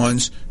doctors are the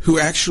ones who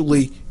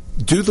actually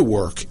do the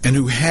work and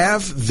who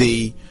have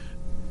the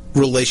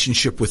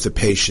relationship with the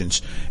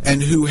patients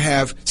and who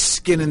have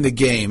skin in the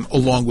game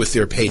along with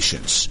their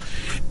patients.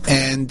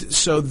 And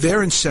so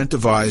they're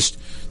incentivized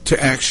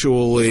to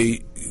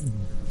actually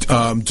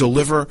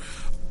deliver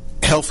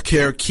health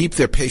care, keep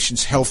their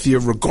patients healthier,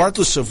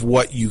 regardless of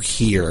what you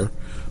hear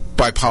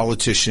by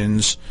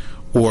politicians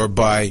or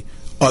by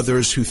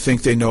others who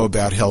think they know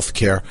about health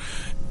care,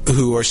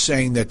 who are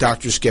saying that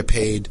doctors get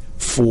paid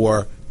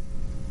for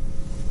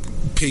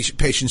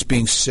patients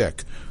being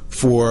sick,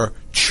 for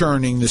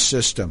churning the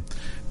system.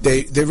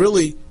 They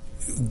really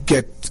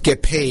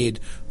get paid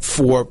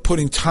for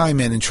putting time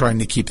in and trying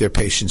to keep their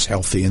patients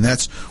healthy, and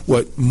that's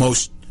what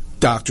most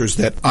doctors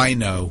that I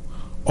know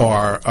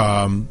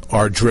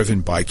are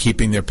driven by,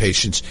 keeping their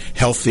patients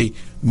healthy,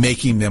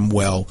 making them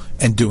well,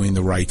 and doing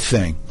the right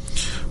thing.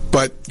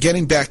 But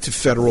getting back to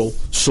federal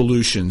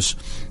solutions,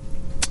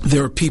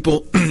 there are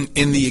people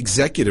in the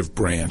executive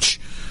branch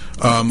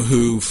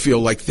who feel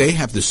like they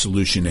have the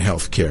solution to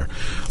health care.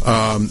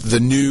 The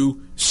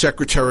new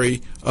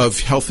Secretary of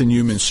Health and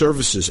Human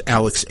Services,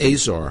 Alex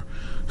Azar,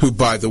 who,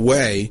 by the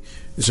way,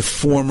 is a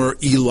former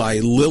Eli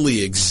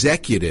Lilly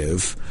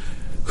executive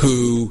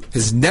who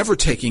has never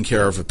taken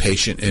care of a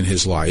patient in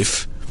his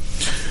life,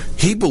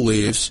 he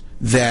believes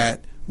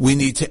that we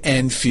need to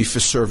end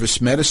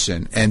fee-for-service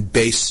medicine and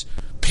base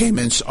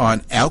payments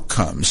on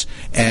outcomes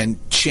and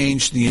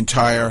change the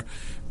entire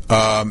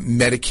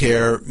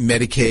Medicare,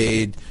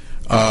 Medicaid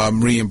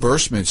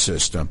reimbursement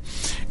system.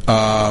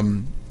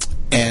 And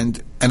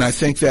I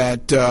think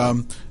that,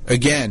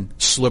 again,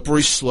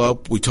 slippery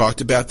slope, we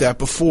talked about that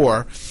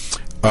before,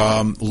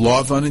 law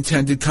of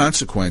unintended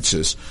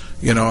consequences.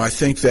 You know, I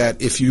think that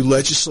if you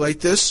legislate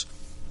this,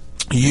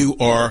 you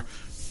are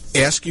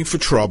asking for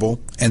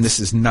trouble, and this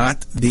is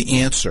not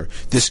the answer.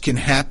 This can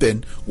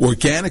happen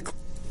organically,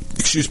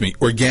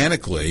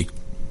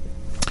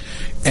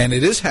 and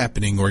it is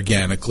happening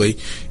organically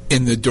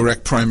in the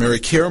direct primary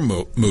care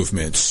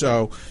movement.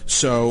 So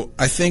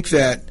I think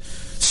that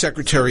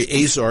Secretary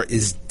Azar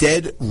is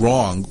dead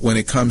wrong when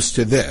it comes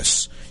to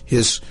this.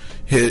 He's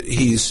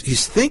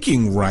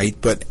thinking right,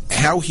 but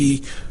how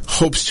he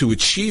hopes to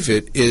achieve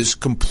it is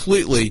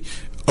completely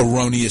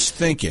erroneous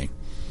thinking.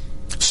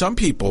 Some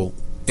people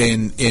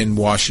in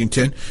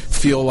Washington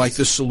feel like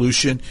the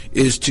solution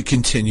is to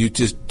continue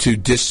to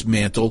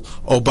dismantle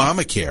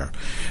Obamacare.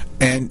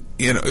 And,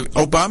 you know,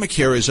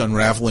 Obamacare is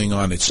unraveling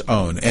on its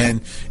own.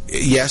 And,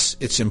 yes,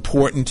 it's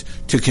important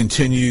to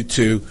continue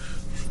to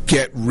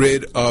get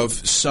rid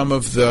of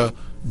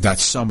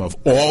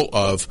all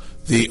of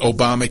the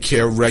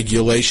Obamacare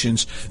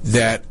regulations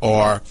that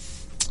are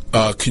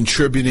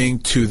contributing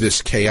to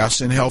this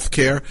chaos in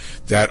healthcare,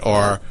 that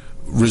are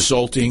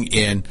resulting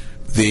in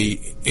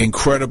the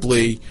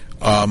incredibly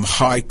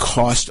high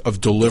cost of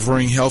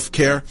delivering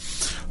healthcare,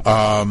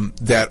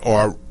 that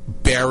are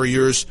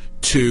barriers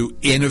to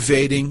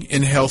innovating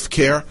in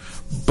healthcare.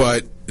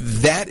 But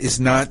that is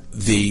not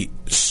the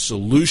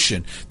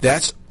solution.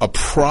 That's a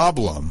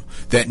problem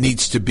that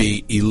needs to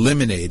be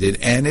eliminated,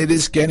 and it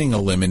is getting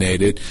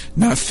eliminated,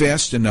 not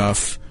fast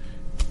enough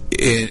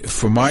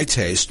for my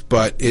taste,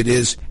 but it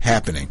is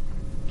happening.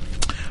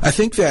 I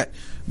think that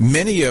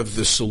many of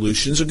the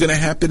solutions are going to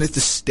happen at the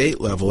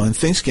state level, and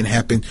things can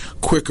happen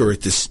quicker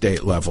at the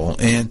state level.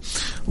 And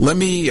let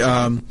me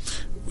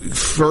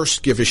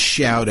first give a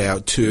shout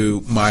out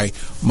to my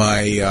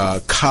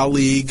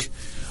colleague,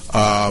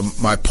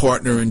 my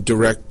partner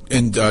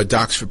in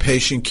Docs for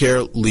Patient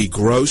Care, Lee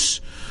Gross,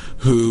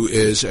 who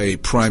is a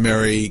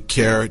primary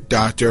care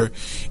doctor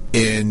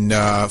in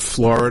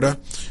Florida.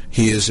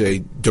 He is a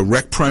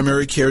direct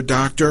primary care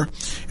doctor,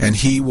 and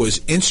he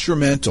was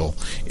instrumental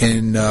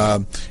in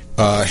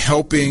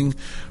helping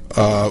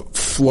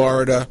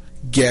Florida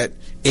get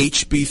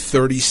HB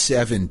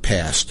 37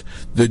 passed,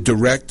 the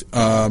Direct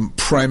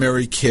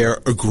Primary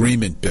Care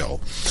Agreement Bill.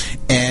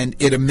 And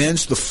it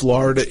amends the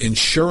Florida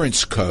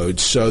Insurance Code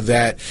so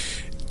that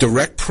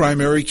direct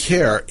primary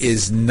care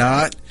is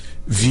not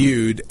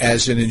viewed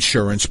as an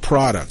insurance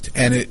product.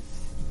 And it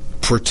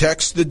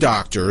protects the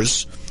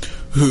doctors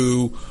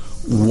who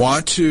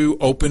want to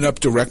open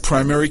up direct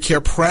primary care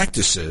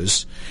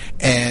practices,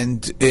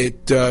 and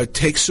it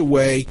takes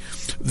away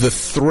the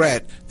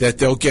threat that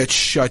they'll get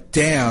shut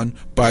down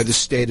by the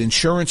state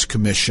insurance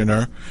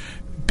commissioner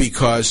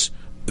because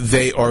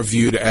they are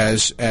viewed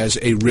as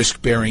a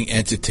risk-bearing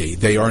entity.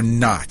 They are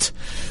not.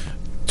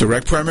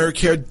 Direct primary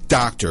care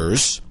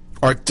doctors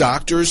are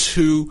doctors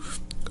who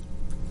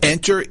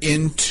enter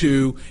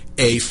into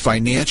a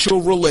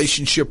financial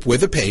relationship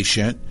with a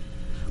patient,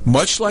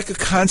 much like a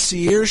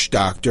concierge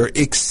doctor,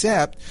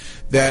 except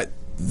that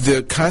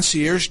the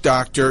concierge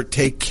doctor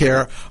take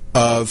care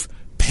of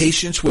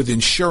patients with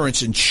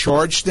insurance and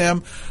charge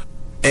them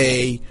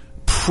a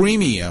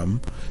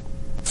premium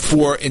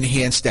for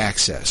enhanced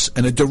access.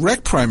 And a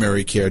direct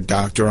primary care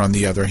doctor, on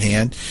the other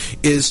hand,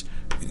 is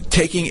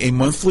taking a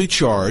monthly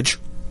charge,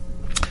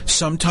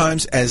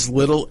 sometimes as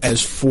little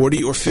as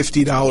 $40 or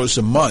 $50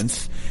 a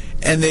month,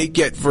 and they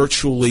get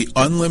virtually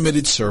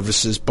unlimited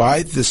services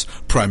by this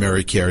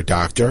primary care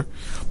doctor,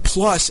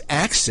 plus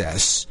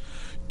access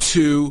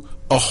to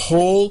a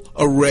whole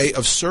array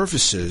of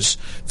services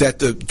that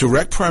the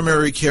direct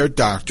primary care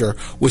doctor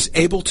was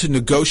able to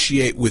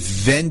negotiate with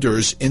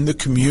vendors in the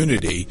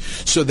community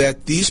so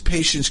that these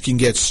patients can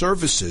get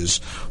services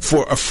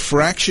for a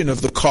fraction of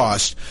the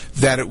cost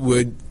that it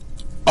would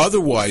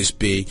otherwise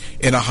be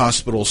in a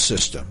hospital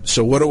system.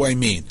 So what do I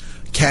mean?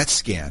 CAT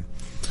scan.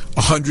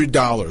 $100,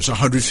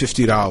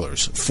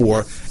 $150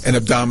 for an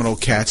abdominal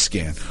CAT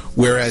scan,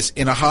 whereas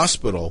in a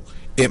hospital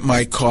it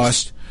might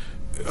cost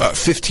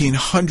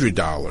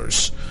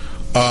 $1,500.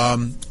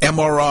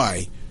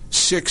 MRI,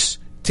 $600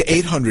 to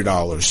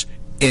 $800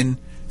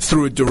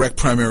 through a direct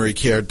primary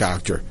care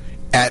doctor.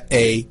 At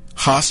a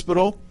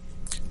hospital,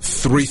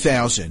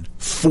 $3,000,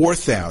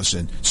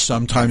 $4,000,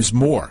 sometimes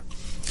more.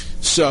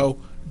 So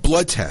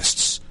blood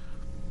tests,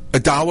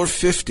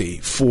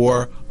 $1.50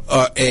 for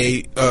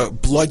a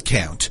blood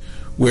count,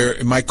 where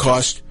it might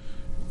cost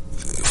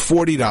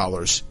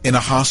 $40 in a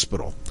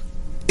hospital.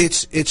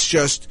 It's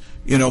just,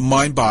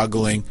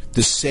 mind-boggling,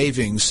 the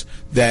savings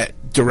that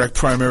direct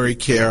primary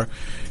care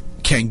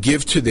can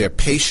give to their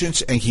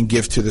patients and can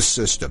give to the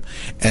system.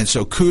 And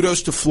so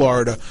kudos to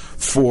Florida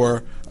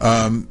for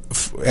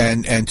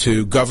and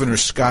to Governor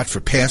Scott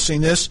for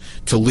passing this,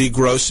 to Lee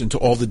Gross and to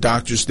all the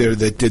doctors there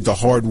that did the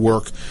hard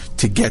work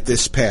to get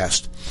this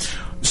passed.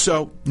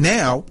 So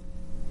now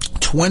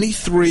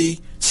 23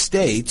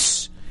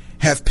 states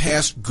have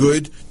passed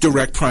good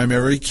direct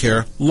primary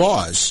care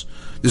laws.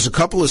 There's a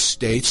couple of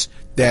states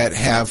that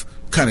have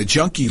kind of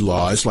junky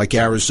laws, like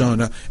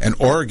Arizona and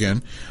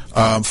Oregon.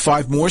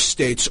 5 more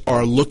states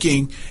are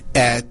looking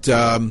at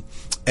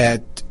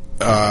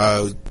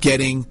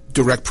getting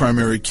direct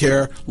primary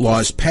care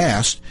laws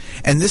passed,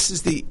 and this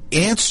is the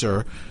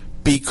answer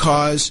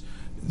because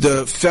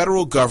the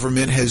federal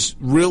government has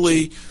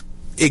really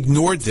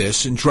ignored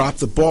this and dropped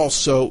the ball.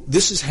 So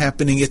this is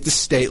happening at the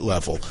state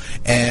level,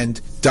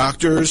 and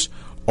doctors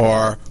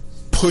are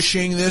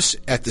pushing this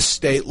at the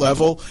state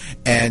level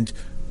and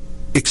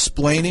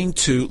explaining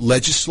to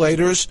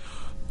legislators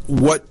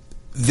what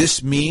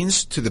this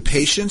means to the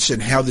patients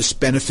and how this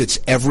benefits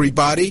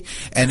everybody,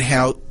 and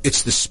how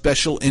it's the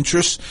special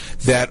interests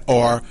that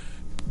are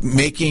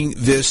making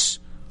this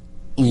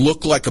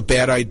look like a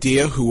bad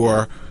idea, who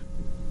are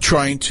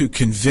trying to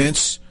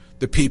convince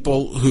the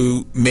people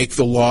who make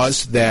the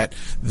laws that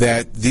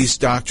these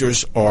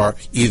doctors are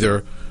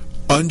either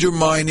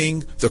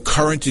undermining the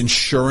current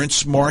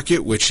insurance market,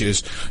 which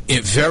is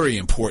very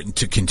important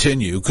to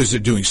continue because they're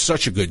doing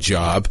such a good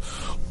job,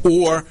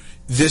 or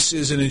this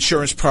is an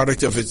insurance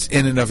product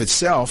in and of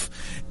itself,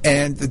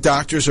 and the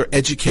doctors are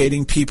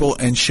educating people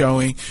and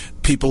showing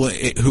people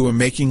who are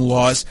making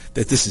laws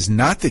that this is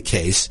not the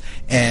case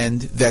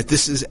and that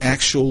this is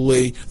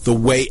actually the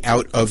way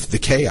out of the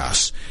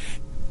chaos.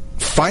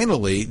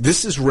 Finally,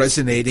 this is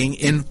resonating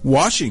in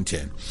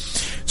Washington.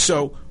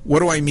 So what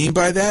do I mean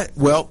by that?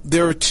 Well,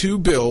 there are 2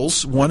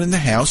 bills, one in the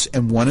House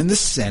and one in the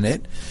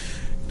Senate,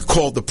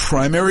 called the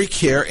Primary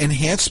Care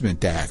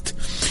Enhancement Act.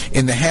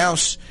 In the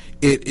House,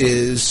 it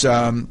is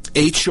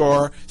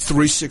H.R.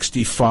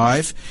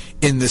 365.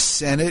 In the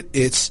Senate,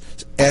 it's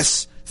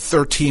S.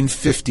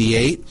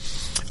 1358.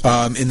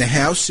 In the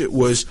House, it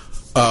was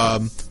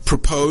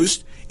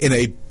proposed in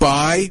a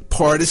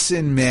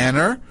bipartisan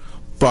manner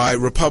by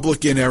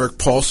Republican Eric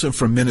Paulson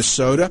from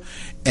Minnesota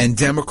and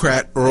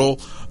Democrat Earl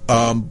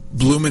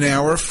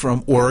Blumenauer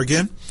from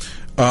Oregon.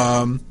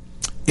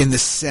 In the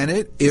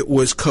Senate, it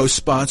was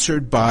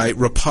co-sponsored by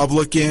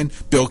Republican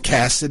Bill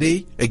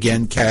Cassidy,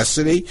 again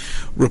Cassidy,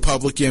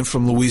 Republican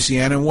from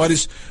Louisiana. And what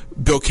does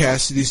Bill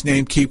Cassidy's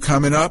name keep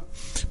coming up?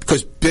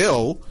 Because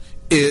Bill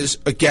is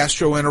a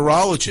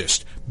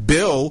gastroenterologist.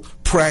 Bill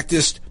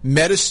practiced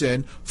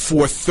medicine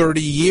for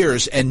 30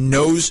 years and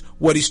knows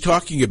what he's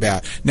talking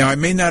about. Now, I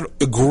may not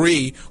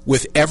agree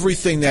with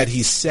everything that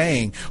he's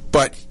saying,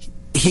 but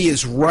he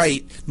is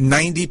right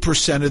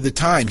 90% of the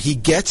time. He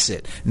gets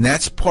it. And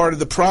that's part of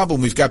the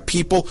problem. We've got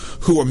people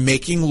who are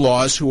making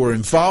laws, who are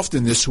involved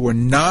in this, who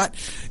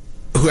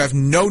have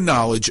no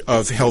knowledge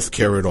of health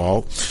care at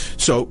all.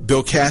 So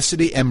Bill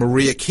Cassidy and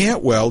Maria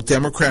Cantwell,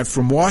 Democrat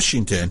from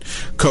Washington,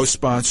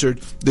 co-sponsored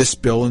this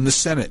bill in the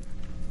Senate,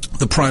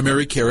 the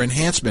Primary Care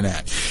Enhancement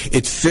Act.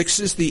 It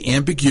fixes the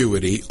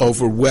ambiguity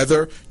over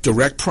whether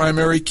direct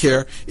primary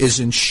care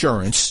is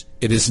insurance,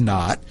 it is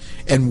not,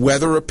 and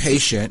whether a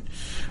patient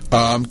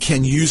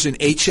can use an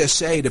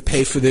HSA to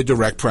pay for their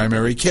direct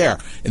primary care,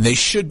 and they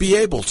should be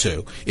able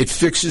to. It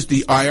fixes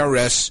the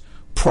IRS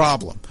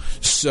problem.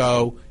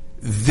 So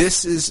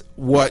this is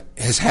what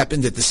has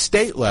happened at the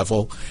state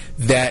level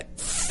that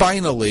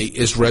finally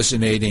is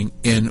resonating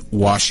in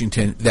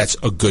Washington. That's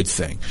a good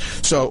thing.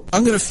 So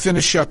I'm going to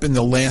finish up in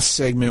the last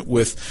segment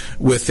with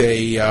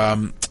a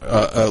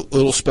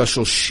little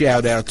special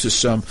shout out to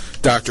some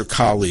doctor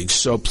colleagues.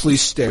 So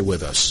please stay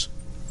with us.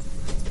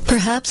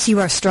 Perhaps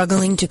you are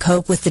struggling to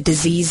cope with the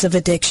disease of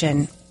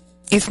addiction.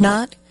 If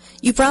not,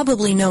 You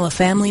probably know a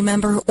family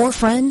member or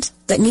friend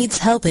that needs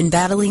help in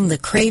battling the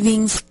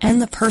cravings and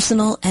the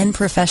personal and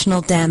professional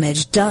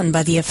damage done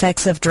by the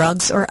effects of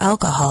drugs or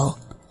alcohol.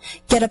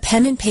 Get a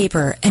pen and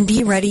paper and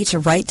be ready to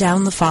write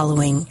down the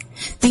following.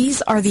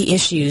 These are the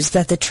issues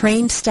that the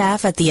trained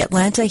staff at the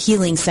Atlanta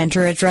Healing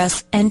Center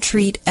address and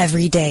treat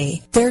every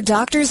day. Their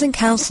doctors and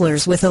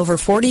counselors with over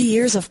 40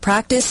 years of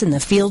practice in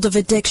the field of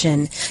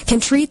addiction can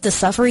treat the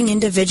suffering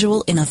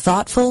individual in a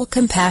thoughtful,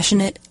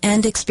 compassionate,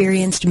 and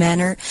experienced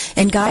manner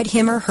and guide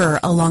him or her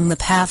along the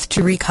path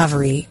to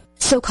recovery.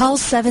 So call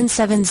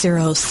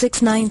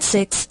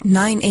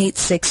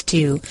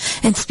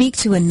 770-696-9862 and speak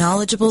to a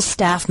knowledgeable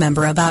staff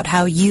member about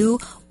how you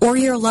or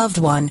your loved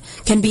one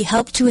can be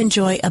helped to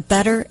enjoy a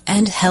better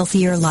and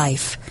healthier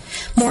life.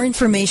 More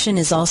information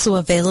is also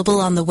available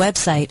on the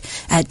website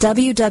at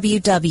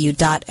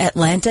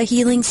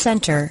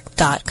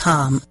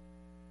www.atlantahealingcenter.com.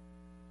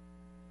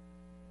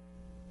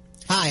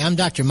 Hi, I'm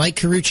Dr. Mike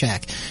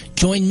Karuchak.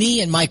 Join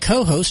me and my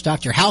co-host,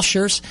 Dr. Hal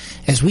Scherz,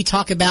 as we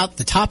talk about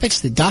the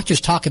topics that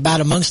doctors talk about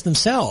amongst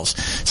themselves,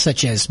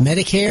 such as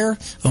Medicare,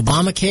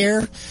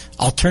 Obamacare,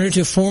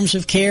 alternative forms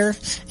of care,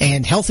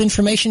 and health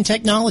information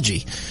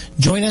technology.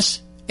 Join us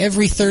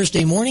every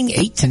Thursday morning,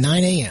 8 to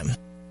 9 a.m.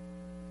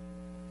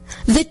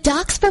 The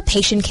Docs for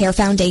Patient Care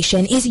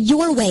Foundation is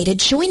your way to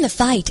join the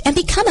fight and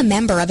become a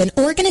member of an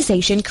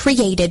organization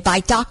created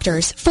by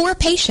doctors for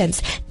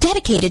patients,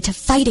 dedicated to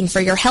fighting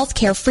for your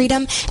healthcare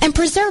freedom and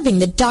preserving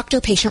the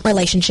doctor-patient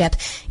relationship.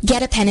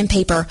 Get a pen and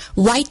paper.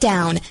 Write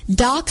down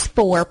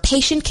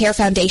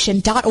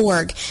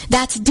docs4patientcarefoundation.org.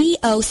 That's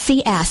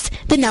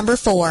DOCS, the number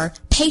 4,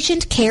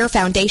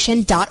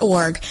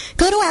 patientcarefoundation.org.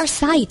 Go to our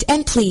site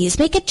and please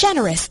make a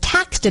generous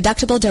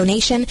tax-deductible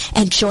donation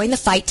and join the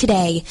fight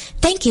today.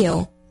 Thank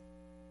you.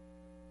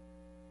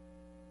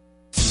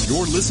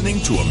 You're listening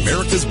to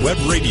America's Web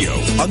Radio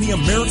on the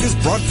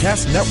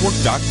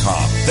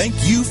AmericasBroadcastNetwork.com. Thank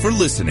you for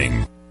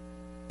listening.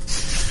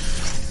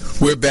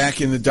 We're back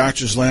in the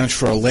Doctor's Lounge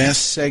for our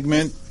last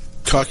segment,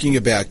 talking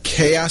about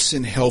chaos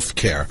in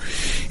healthcare.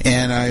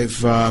 And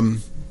I've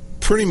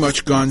pretty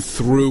much gone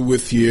through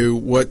with you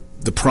what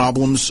the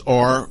problems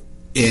are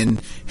in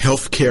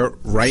healthcare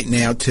right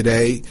now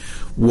today,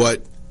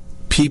 what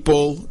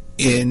people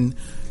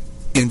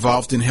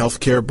involved in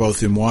healthcare,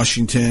 both in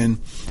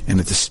Washington and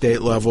at the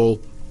state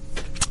level,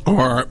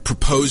 are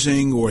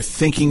proposing or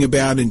thinking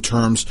about in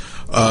terms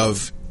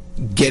of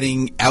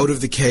getting out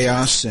of the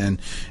chaos and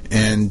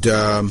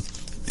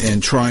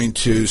trying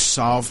to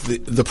solve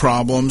the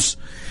problems.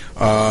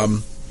 I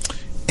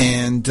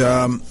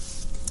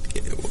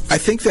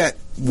think that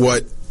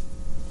what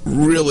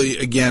really,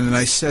 again, and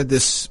I said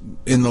this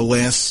in the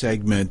last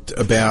segment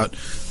about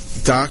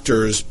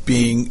doctors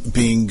being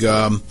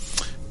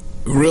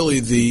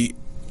really the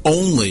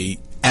only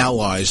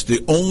allies,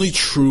 the only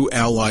true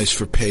allies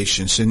for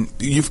patients. And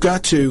you've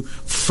got to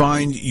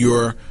find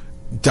your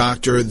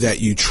doctor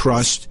that you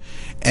trust,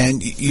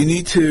 and you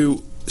need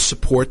to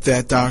support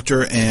that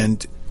doctor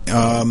and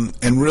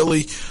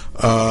really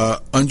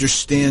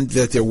understand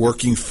that they're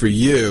working for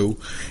you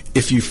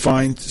if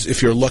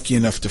you're lucky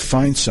enough to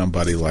find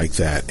somebody like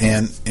that.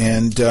 And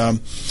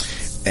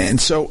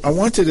so I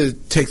wanted to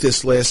take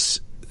this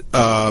last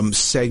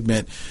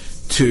segment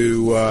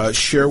to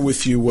share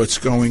with you what's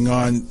going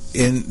on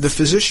in the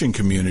physician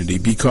community,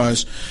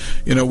 because,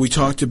 we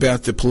talked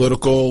about the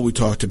political, we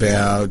talked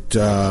about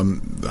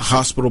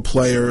hospital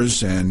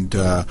players, and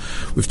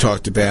we've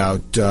talked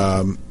about,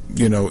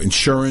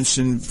 insurance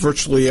and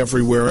virtually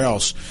everywhere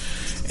else.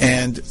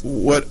 And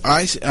what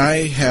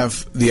I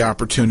have the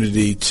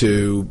opportunity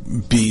to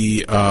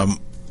be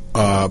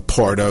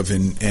part of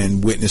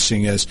and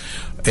witnessing as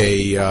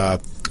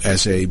a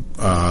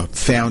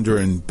founder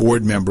and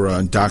board member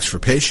on Docs for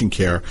Patient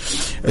Care,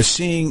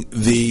 seeing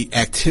the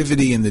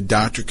activity in the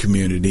doctor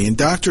community. And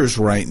doctors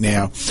right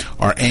now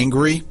are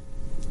angry.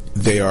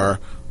 They are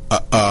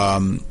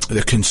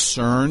they're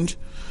concerned.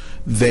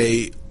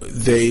 They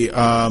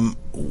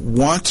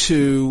want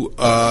to.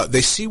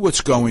 They see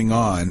what's going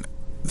on,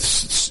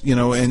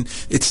 and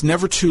it's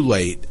never too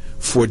late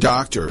for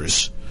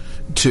doctors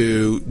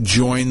to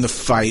join the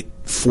fight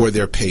for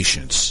their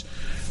patients.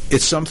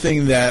 It's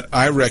something that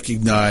I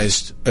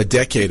recognized a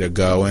decade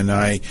ago, and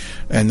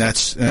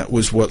that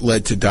was what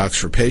led to Docs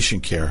for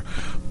Patient Care.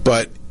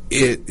 But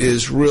it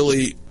is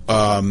really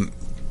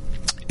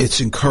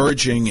it's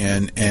encouraging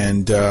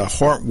and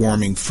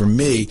heartwarming for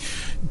me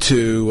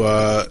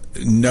to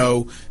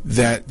know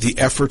that the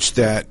efforts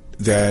that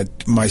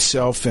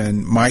myself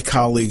and my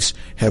colleagues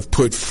have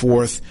put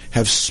forth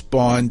have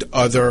spawned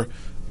other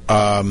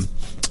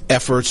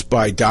efforts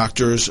by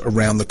doctors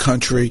around the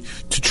country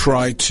to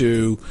try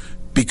to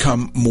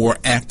become more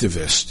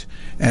activist.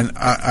 And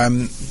I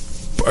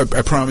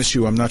promise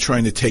you, I'm not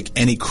trying to take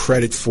any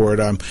credit for it.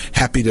 I'm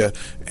happy to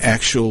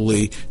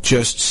actually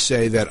just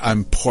say that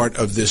I'm part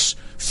of this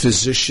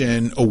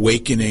physician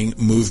awakening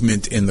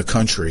movement in the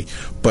country.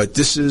 But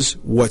this is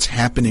what's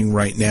happening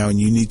right now, and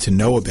you need to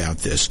know about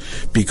this,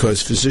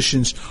 because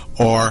physicians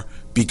are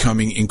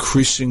becoming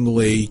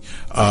increasingly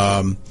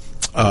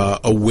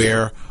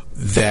aware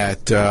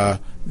that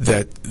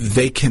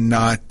they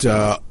cannot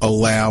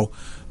allow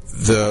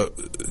the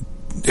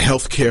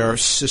healthcare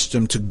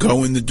system to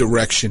go in the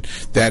direction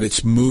that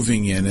it's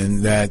moving in,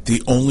 and that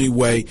the only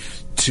way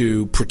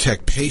to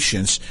protect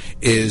patients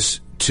is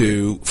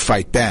to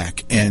fight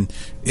back. And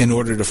in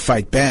order to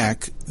fight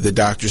back, the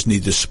doctors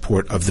need the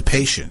support of the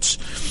patients.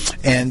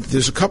 And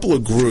there's a couple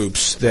of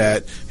groups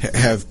that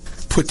have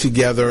put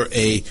together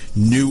a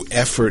new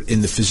effort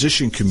in the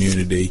physician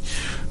community.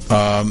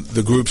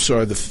 The groups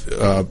are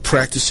the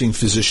Practicing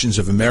Physicians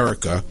of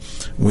America.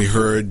 We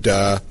heard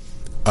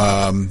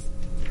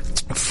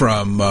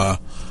from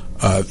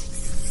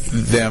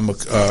them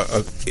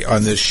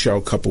on this show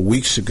a couple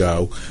weeks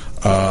ago,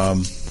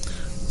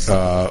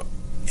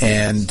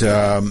 and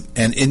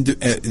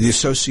the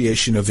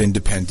Association of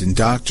Independent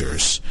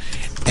Doctors,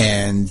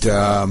 and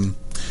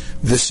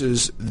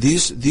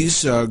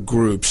these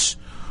groups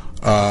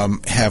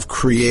have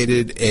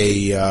created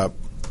a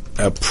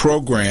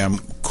program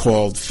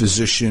called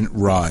Physician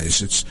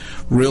Rise. It's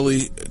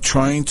really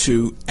trying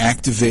to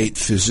activate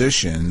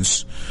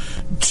physicians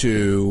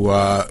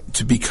to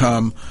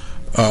become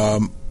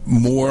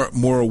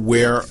more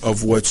aware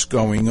of what's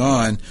going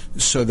on,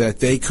 so that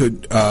they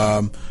could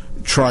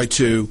try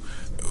to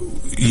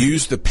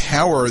use the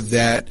power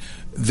that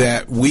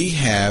we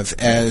have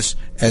as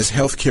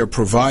healthcare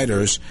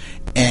providers,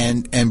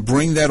 and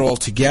bring that all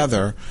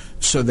together,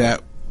 so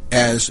that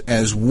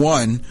as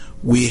one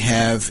we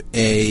have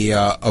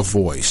a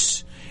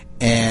voice.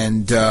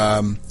 And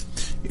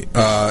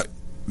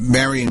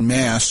Marion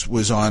Mass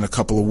was on a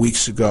couple of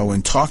weeks ago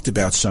and talked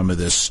about some of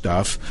this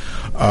stuff,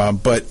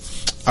 but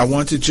I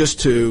wanted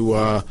just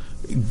to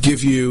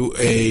give you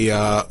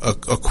a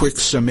quick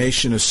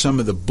summation of some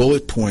of the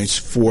bullet points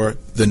for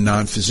the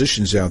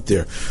non-physicians out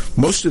there.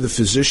 Most of the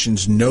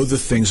physicians know the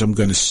things I'm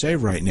going to say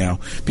right now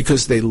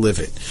because they live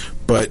it.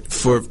 But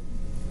for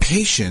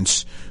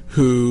patients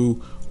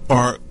who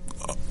are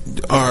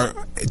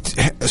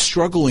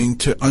struggling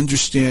to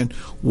understand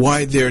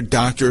why their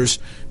doctors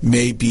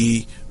may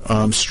be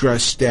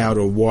stressed out,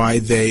 or why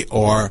they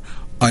are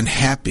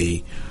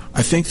unhappy,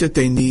 I think that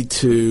they need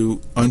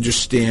to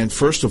understand,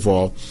 first of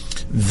all,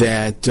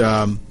 that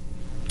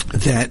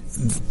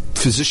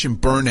physician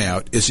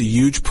burnout is a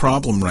huge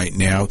problem right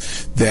now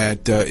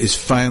that is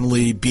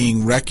finally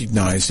being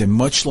recognized. And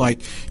much like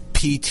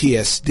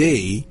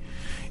PTSD,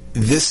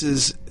 this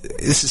is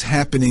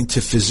happening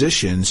to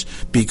physicians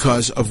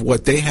because of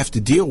what they have to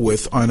deal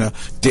with on a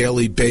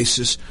daily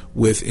basis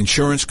with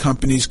insurance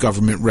companies,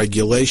 government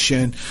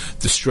regulation,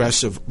 the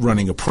stress of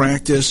running a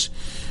practice.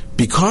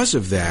 Because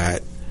of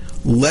that,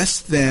 less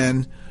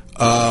than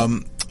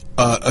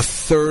a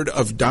third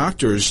of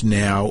doctors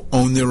now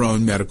own their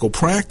own medical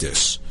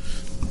practice.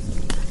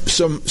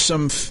 Some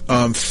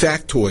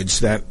factoids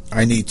that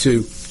I need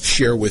to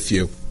share with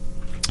you.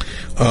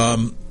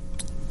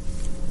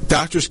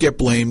 Doctors get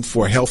blamed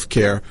for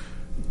healthcare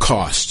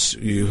costs.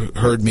 You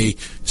heard me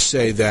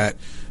say that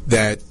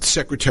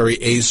Secretary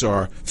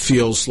Azar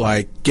feels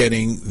like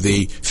getting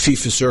the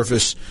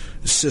fee-for-service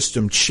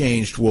system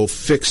changed will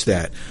fix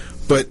that.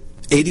 But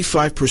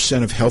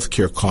 85% of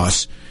healthcare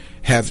costs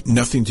have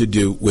nothing to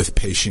do with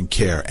patient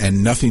care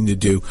and nothing to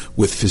do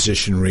with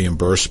physician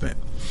reimbursement.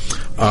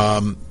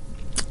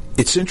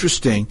 It's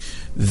interesting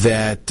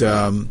that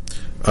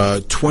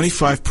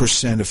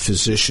 25% of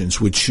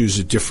physicians would choose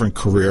a different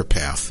career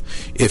path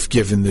if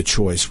given the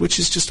choice, which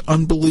is just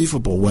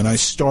unbelievable. When I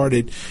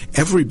started,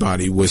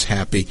 everybody was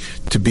happy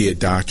to be a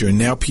doctor, and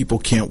now people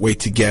can't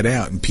wait to get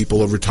out, and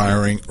people are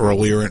retiring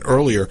earlier and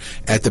earlier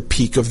at the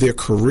peak of their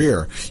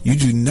career. You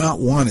do not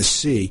want to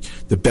see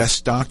the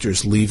best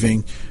doctors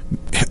leaving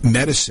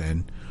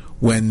medicine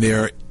when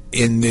they're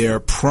in their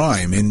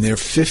prime, in their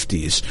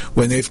 50s,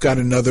 when they've got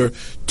another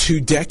 2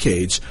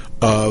 decades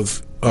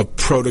of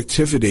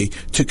productivity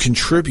to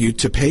contribute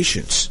to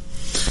patients.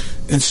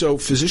 And so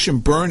physician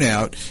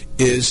burnout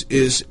is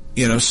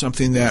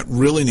something that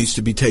really needs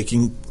to be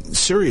taken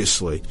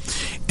seriously.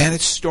 And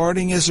it's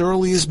starting as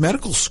early as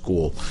medical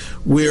school,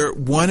 where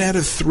 1 out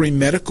of 3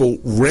 medical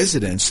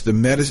residents,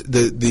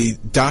 the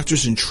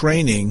doctors in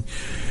training,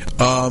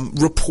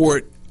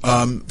 report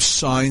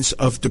signs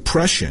of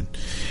depression.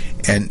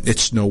 And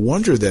it's no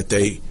wonder that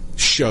they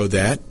show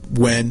that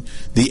when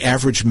the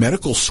average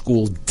medical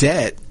school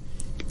debt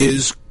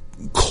is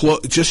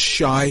just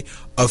shy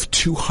of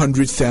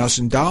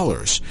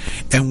 $200,000.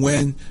 And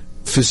when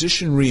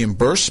physician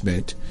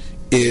reimbursement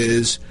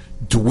is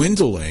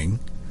dwindling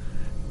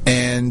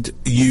and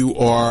you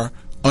are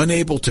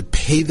unable to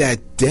pay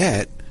that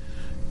debt,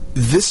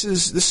 this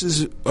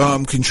is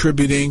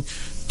contributing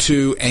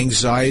to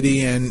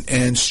anxiety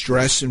and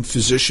stress in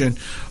physician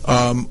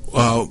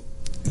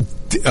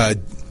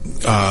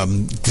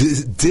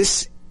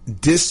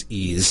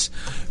dis-ease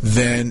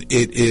than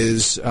it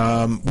is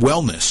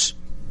wellness.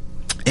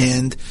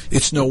 And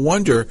it's no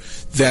wonder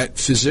that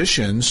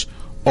physicians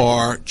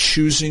are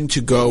choosing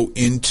to go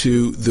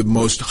into the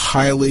most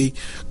highly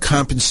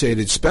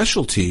compensated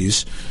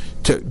specialties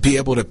to be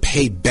able to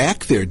pay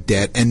back their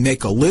debt and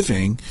make a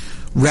living,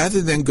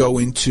 rather than go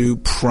into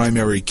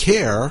primary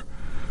care,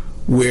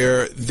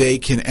 where they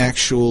can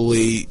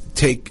actually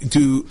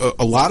do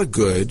a lot of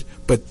good,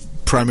 but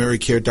primary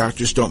care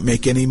doctors don't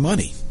make any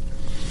money.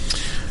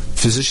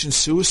 Physician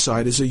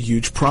suicide is a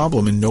huge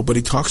problem, and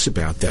nobody talks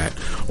about that.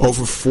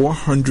 Over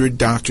 400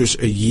 doctors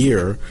a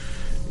year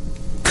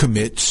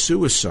commit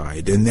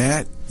suicide, and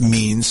that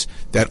means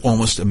that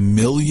almost 1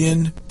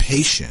 million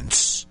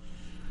patients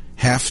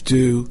have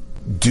to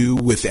do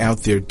without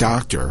their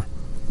doctor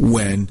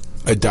when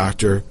a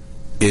doctor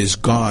is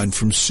gone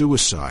from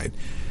suicide.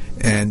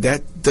 And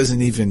that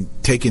doesn't even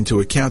take into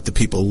account the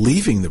people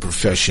leaving the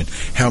profession,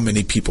 how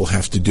many people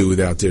have to do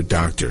without their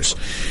doctors.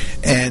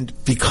 And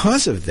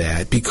because of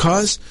that,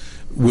 because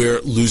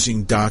we're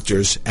losing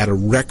doctors at a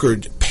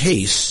record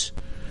pace,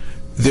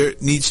 there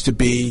needs to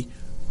be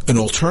an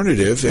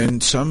alternative,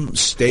 and some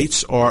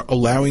states are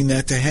allowing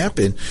that to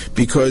happen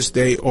because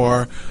they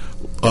are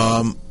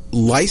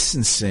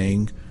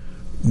licensing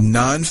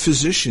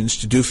non-physicians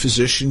to do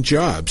physician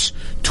jobs.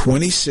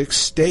 26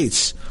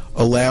 states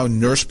allow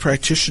nurse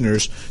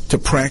practitioners to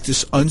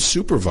practice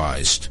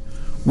unsupervised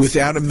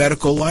without a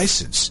medical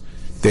license.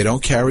 They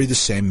don't carry the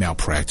same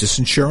malpractice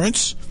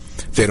insurance.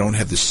 They don't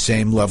have the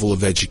same level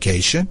of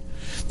education.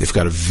 They've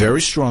got a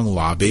very strong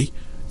lobby.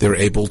 They're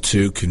able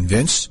to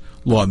convince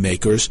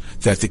lawmakers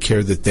that the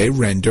care that they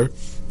render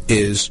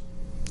is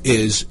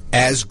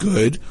as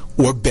good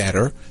or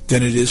better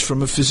than it is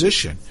from a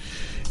physician.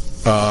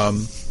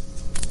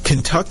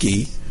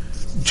 Kentucky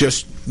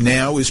just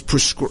now is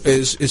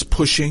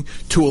pushing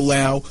to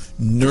allow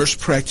nurse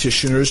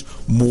practitioners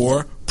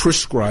more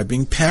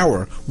prescribing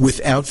power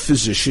without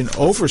physician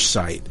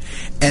oversight.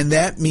 And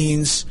that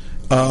means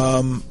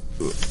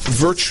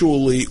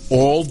virtually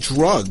all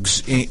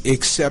drugs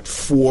except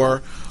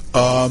for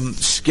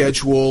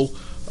Schedule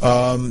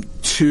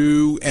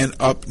 2 and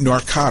up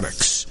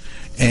narcotics.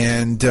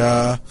 And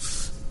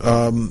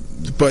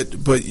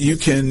but you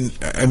can,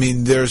 I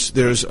mean,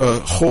 there's a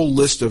whole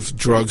list of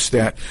drugs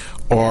that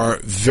are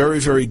very,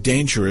 very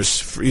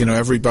dangerous.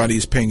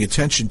 Everybody's paying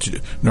attention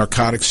to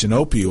narcotics and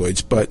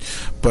opioids, but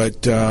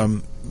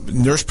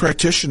nurse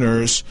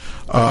practitioners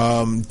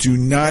do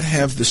not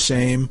have the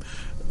same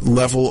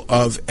level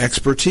of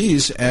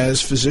expertise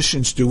as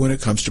physicians do when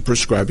it comes to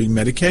prescribing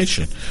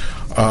medication.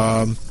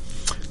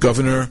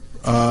 Governor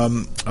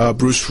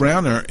Bruce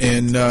Rauner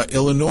in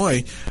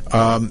Illinois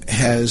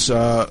has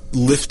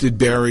lifted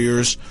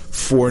barriers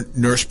for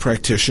nurse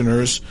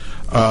practitioners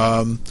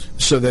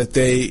so that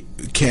they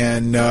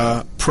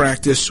can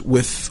practice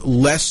with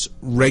less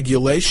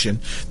regulation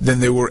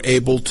than they were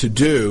able to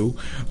do.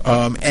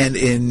 And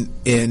in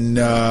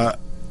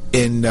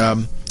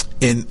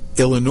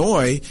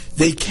Illinois,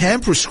 they can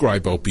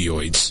prescribe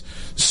opioids.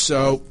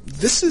 So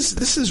this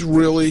is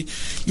really,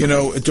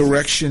 a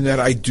direction that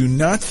I do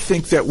not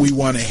think that we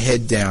want to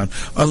head down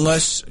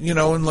unless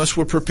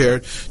we're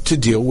prepared to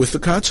deal with the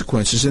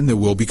consequences, and there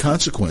will be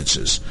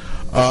consequences.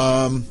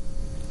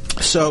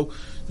 So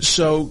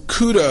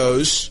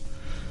kudos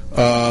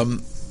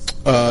to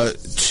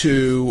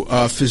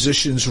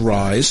Physicians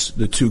Rise,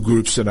 the two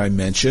groups that I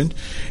mentioned,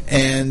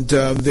 and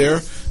they're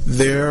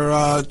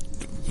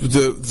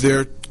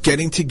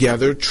getting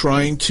together,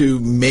 trying to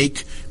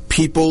make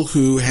people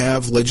who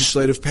have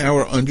legislative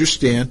power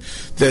understand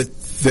that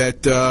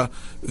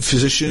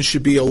physicians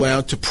should be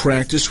allowed to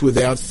practice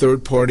without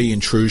third-party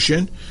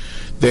intrusion.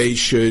 They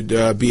should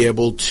be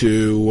able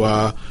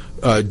to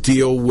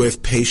deal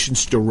with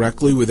patients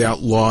directly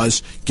without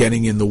laws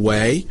getting in the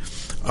way.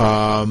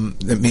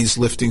 That means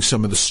lifting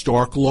some of the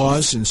Stark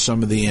laws and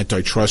some of the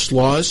antitrust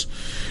laws,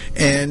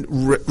 and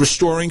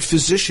restoring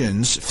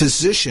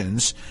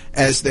physicians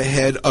as the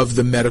head of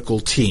the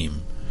medical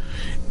team,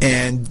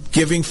 and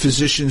giving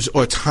physicians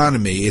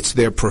autonomy. It's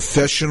their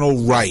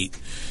professional right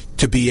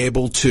to be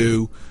able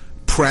to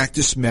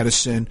practice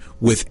medicine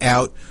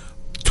without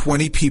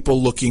 20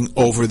 people looking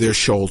over their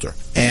shoulder.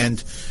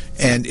 And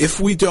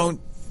if we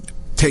don't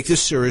take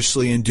this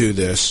seriously and do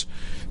this,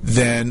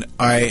 then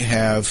I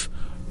have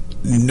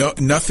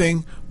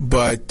nothing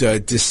but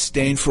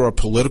disdain for a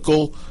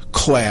political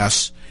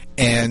class,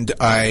 and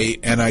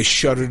I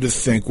shudder to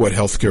think what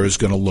healthcare is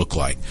going to look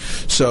like.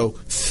 So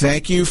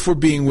thank you for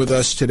being with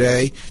us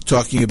today,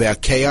 talking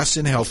about chaos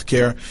in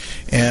healthcare,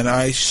 and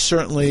I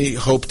certainly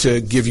hope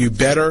to give you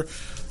better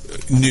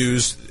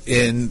news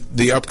in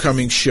the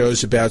upcoming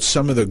shows about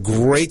some of the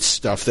great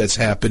stuff that's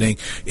happening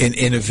in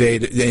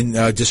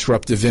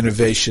disruptive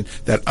innovation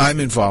that I'm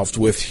involved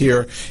with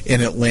here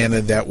in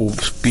Atlanta that will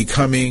be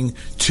coming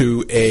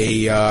to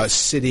a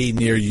city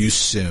near you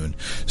soon.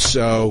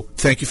 So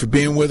thank you for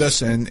being with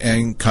us,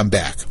 and come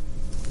back.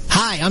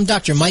 Hi, I'm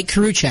Dr. Mike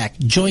Karuchak.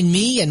 Join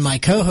me and my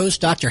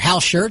co-host, Dr. Hal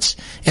Scherz,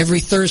 every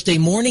Thursday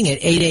morning at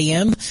 8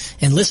 a.m.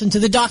 and listen to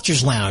the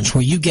Doctor's Lounge,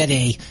 where you get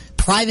a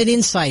private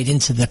insight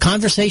into the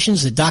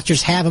conversations that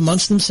doctors have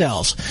amongst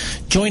themselves.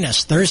 Join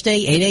us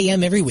Thursday, 8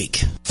 a.m. every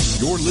week.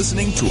 You're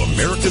listening to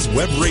America's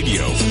Web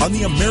Radio on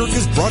the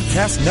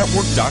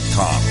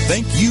AmericasBroadcastNetwork.com.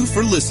 Thank you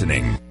for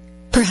listening.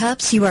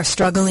 Perhaps you are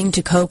struggling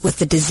to cope with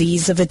the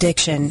disease of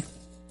addiction.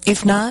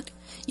 If not,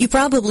 You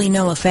probably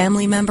know a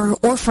family member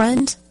or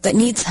friend that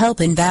needs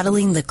help in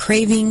battling the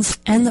cravings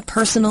and the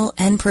personal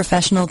and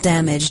professional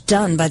damage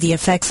done by the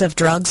effects of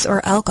drugs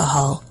or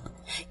alcohol.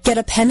 Get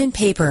a pen and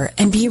paper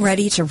and be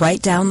ready to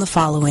write down the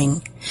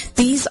following.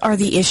 These are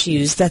the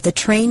issues that the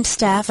trained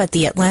staff at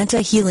the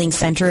Atlanta Healing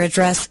Center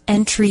address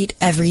and treat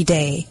every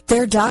day.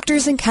 Their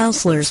doctors and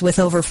counselors with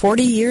over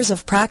 40 years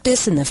of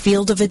practice in the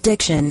field of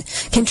addiction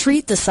can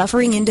treat the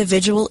suffering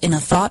individual in a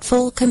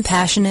thoughtful,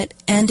 compassionate,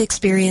 and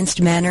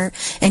experienced manner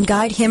and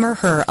guide him or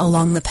her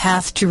along the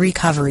path to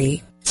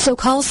recovery. So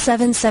call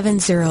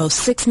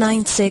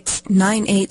 770-696-98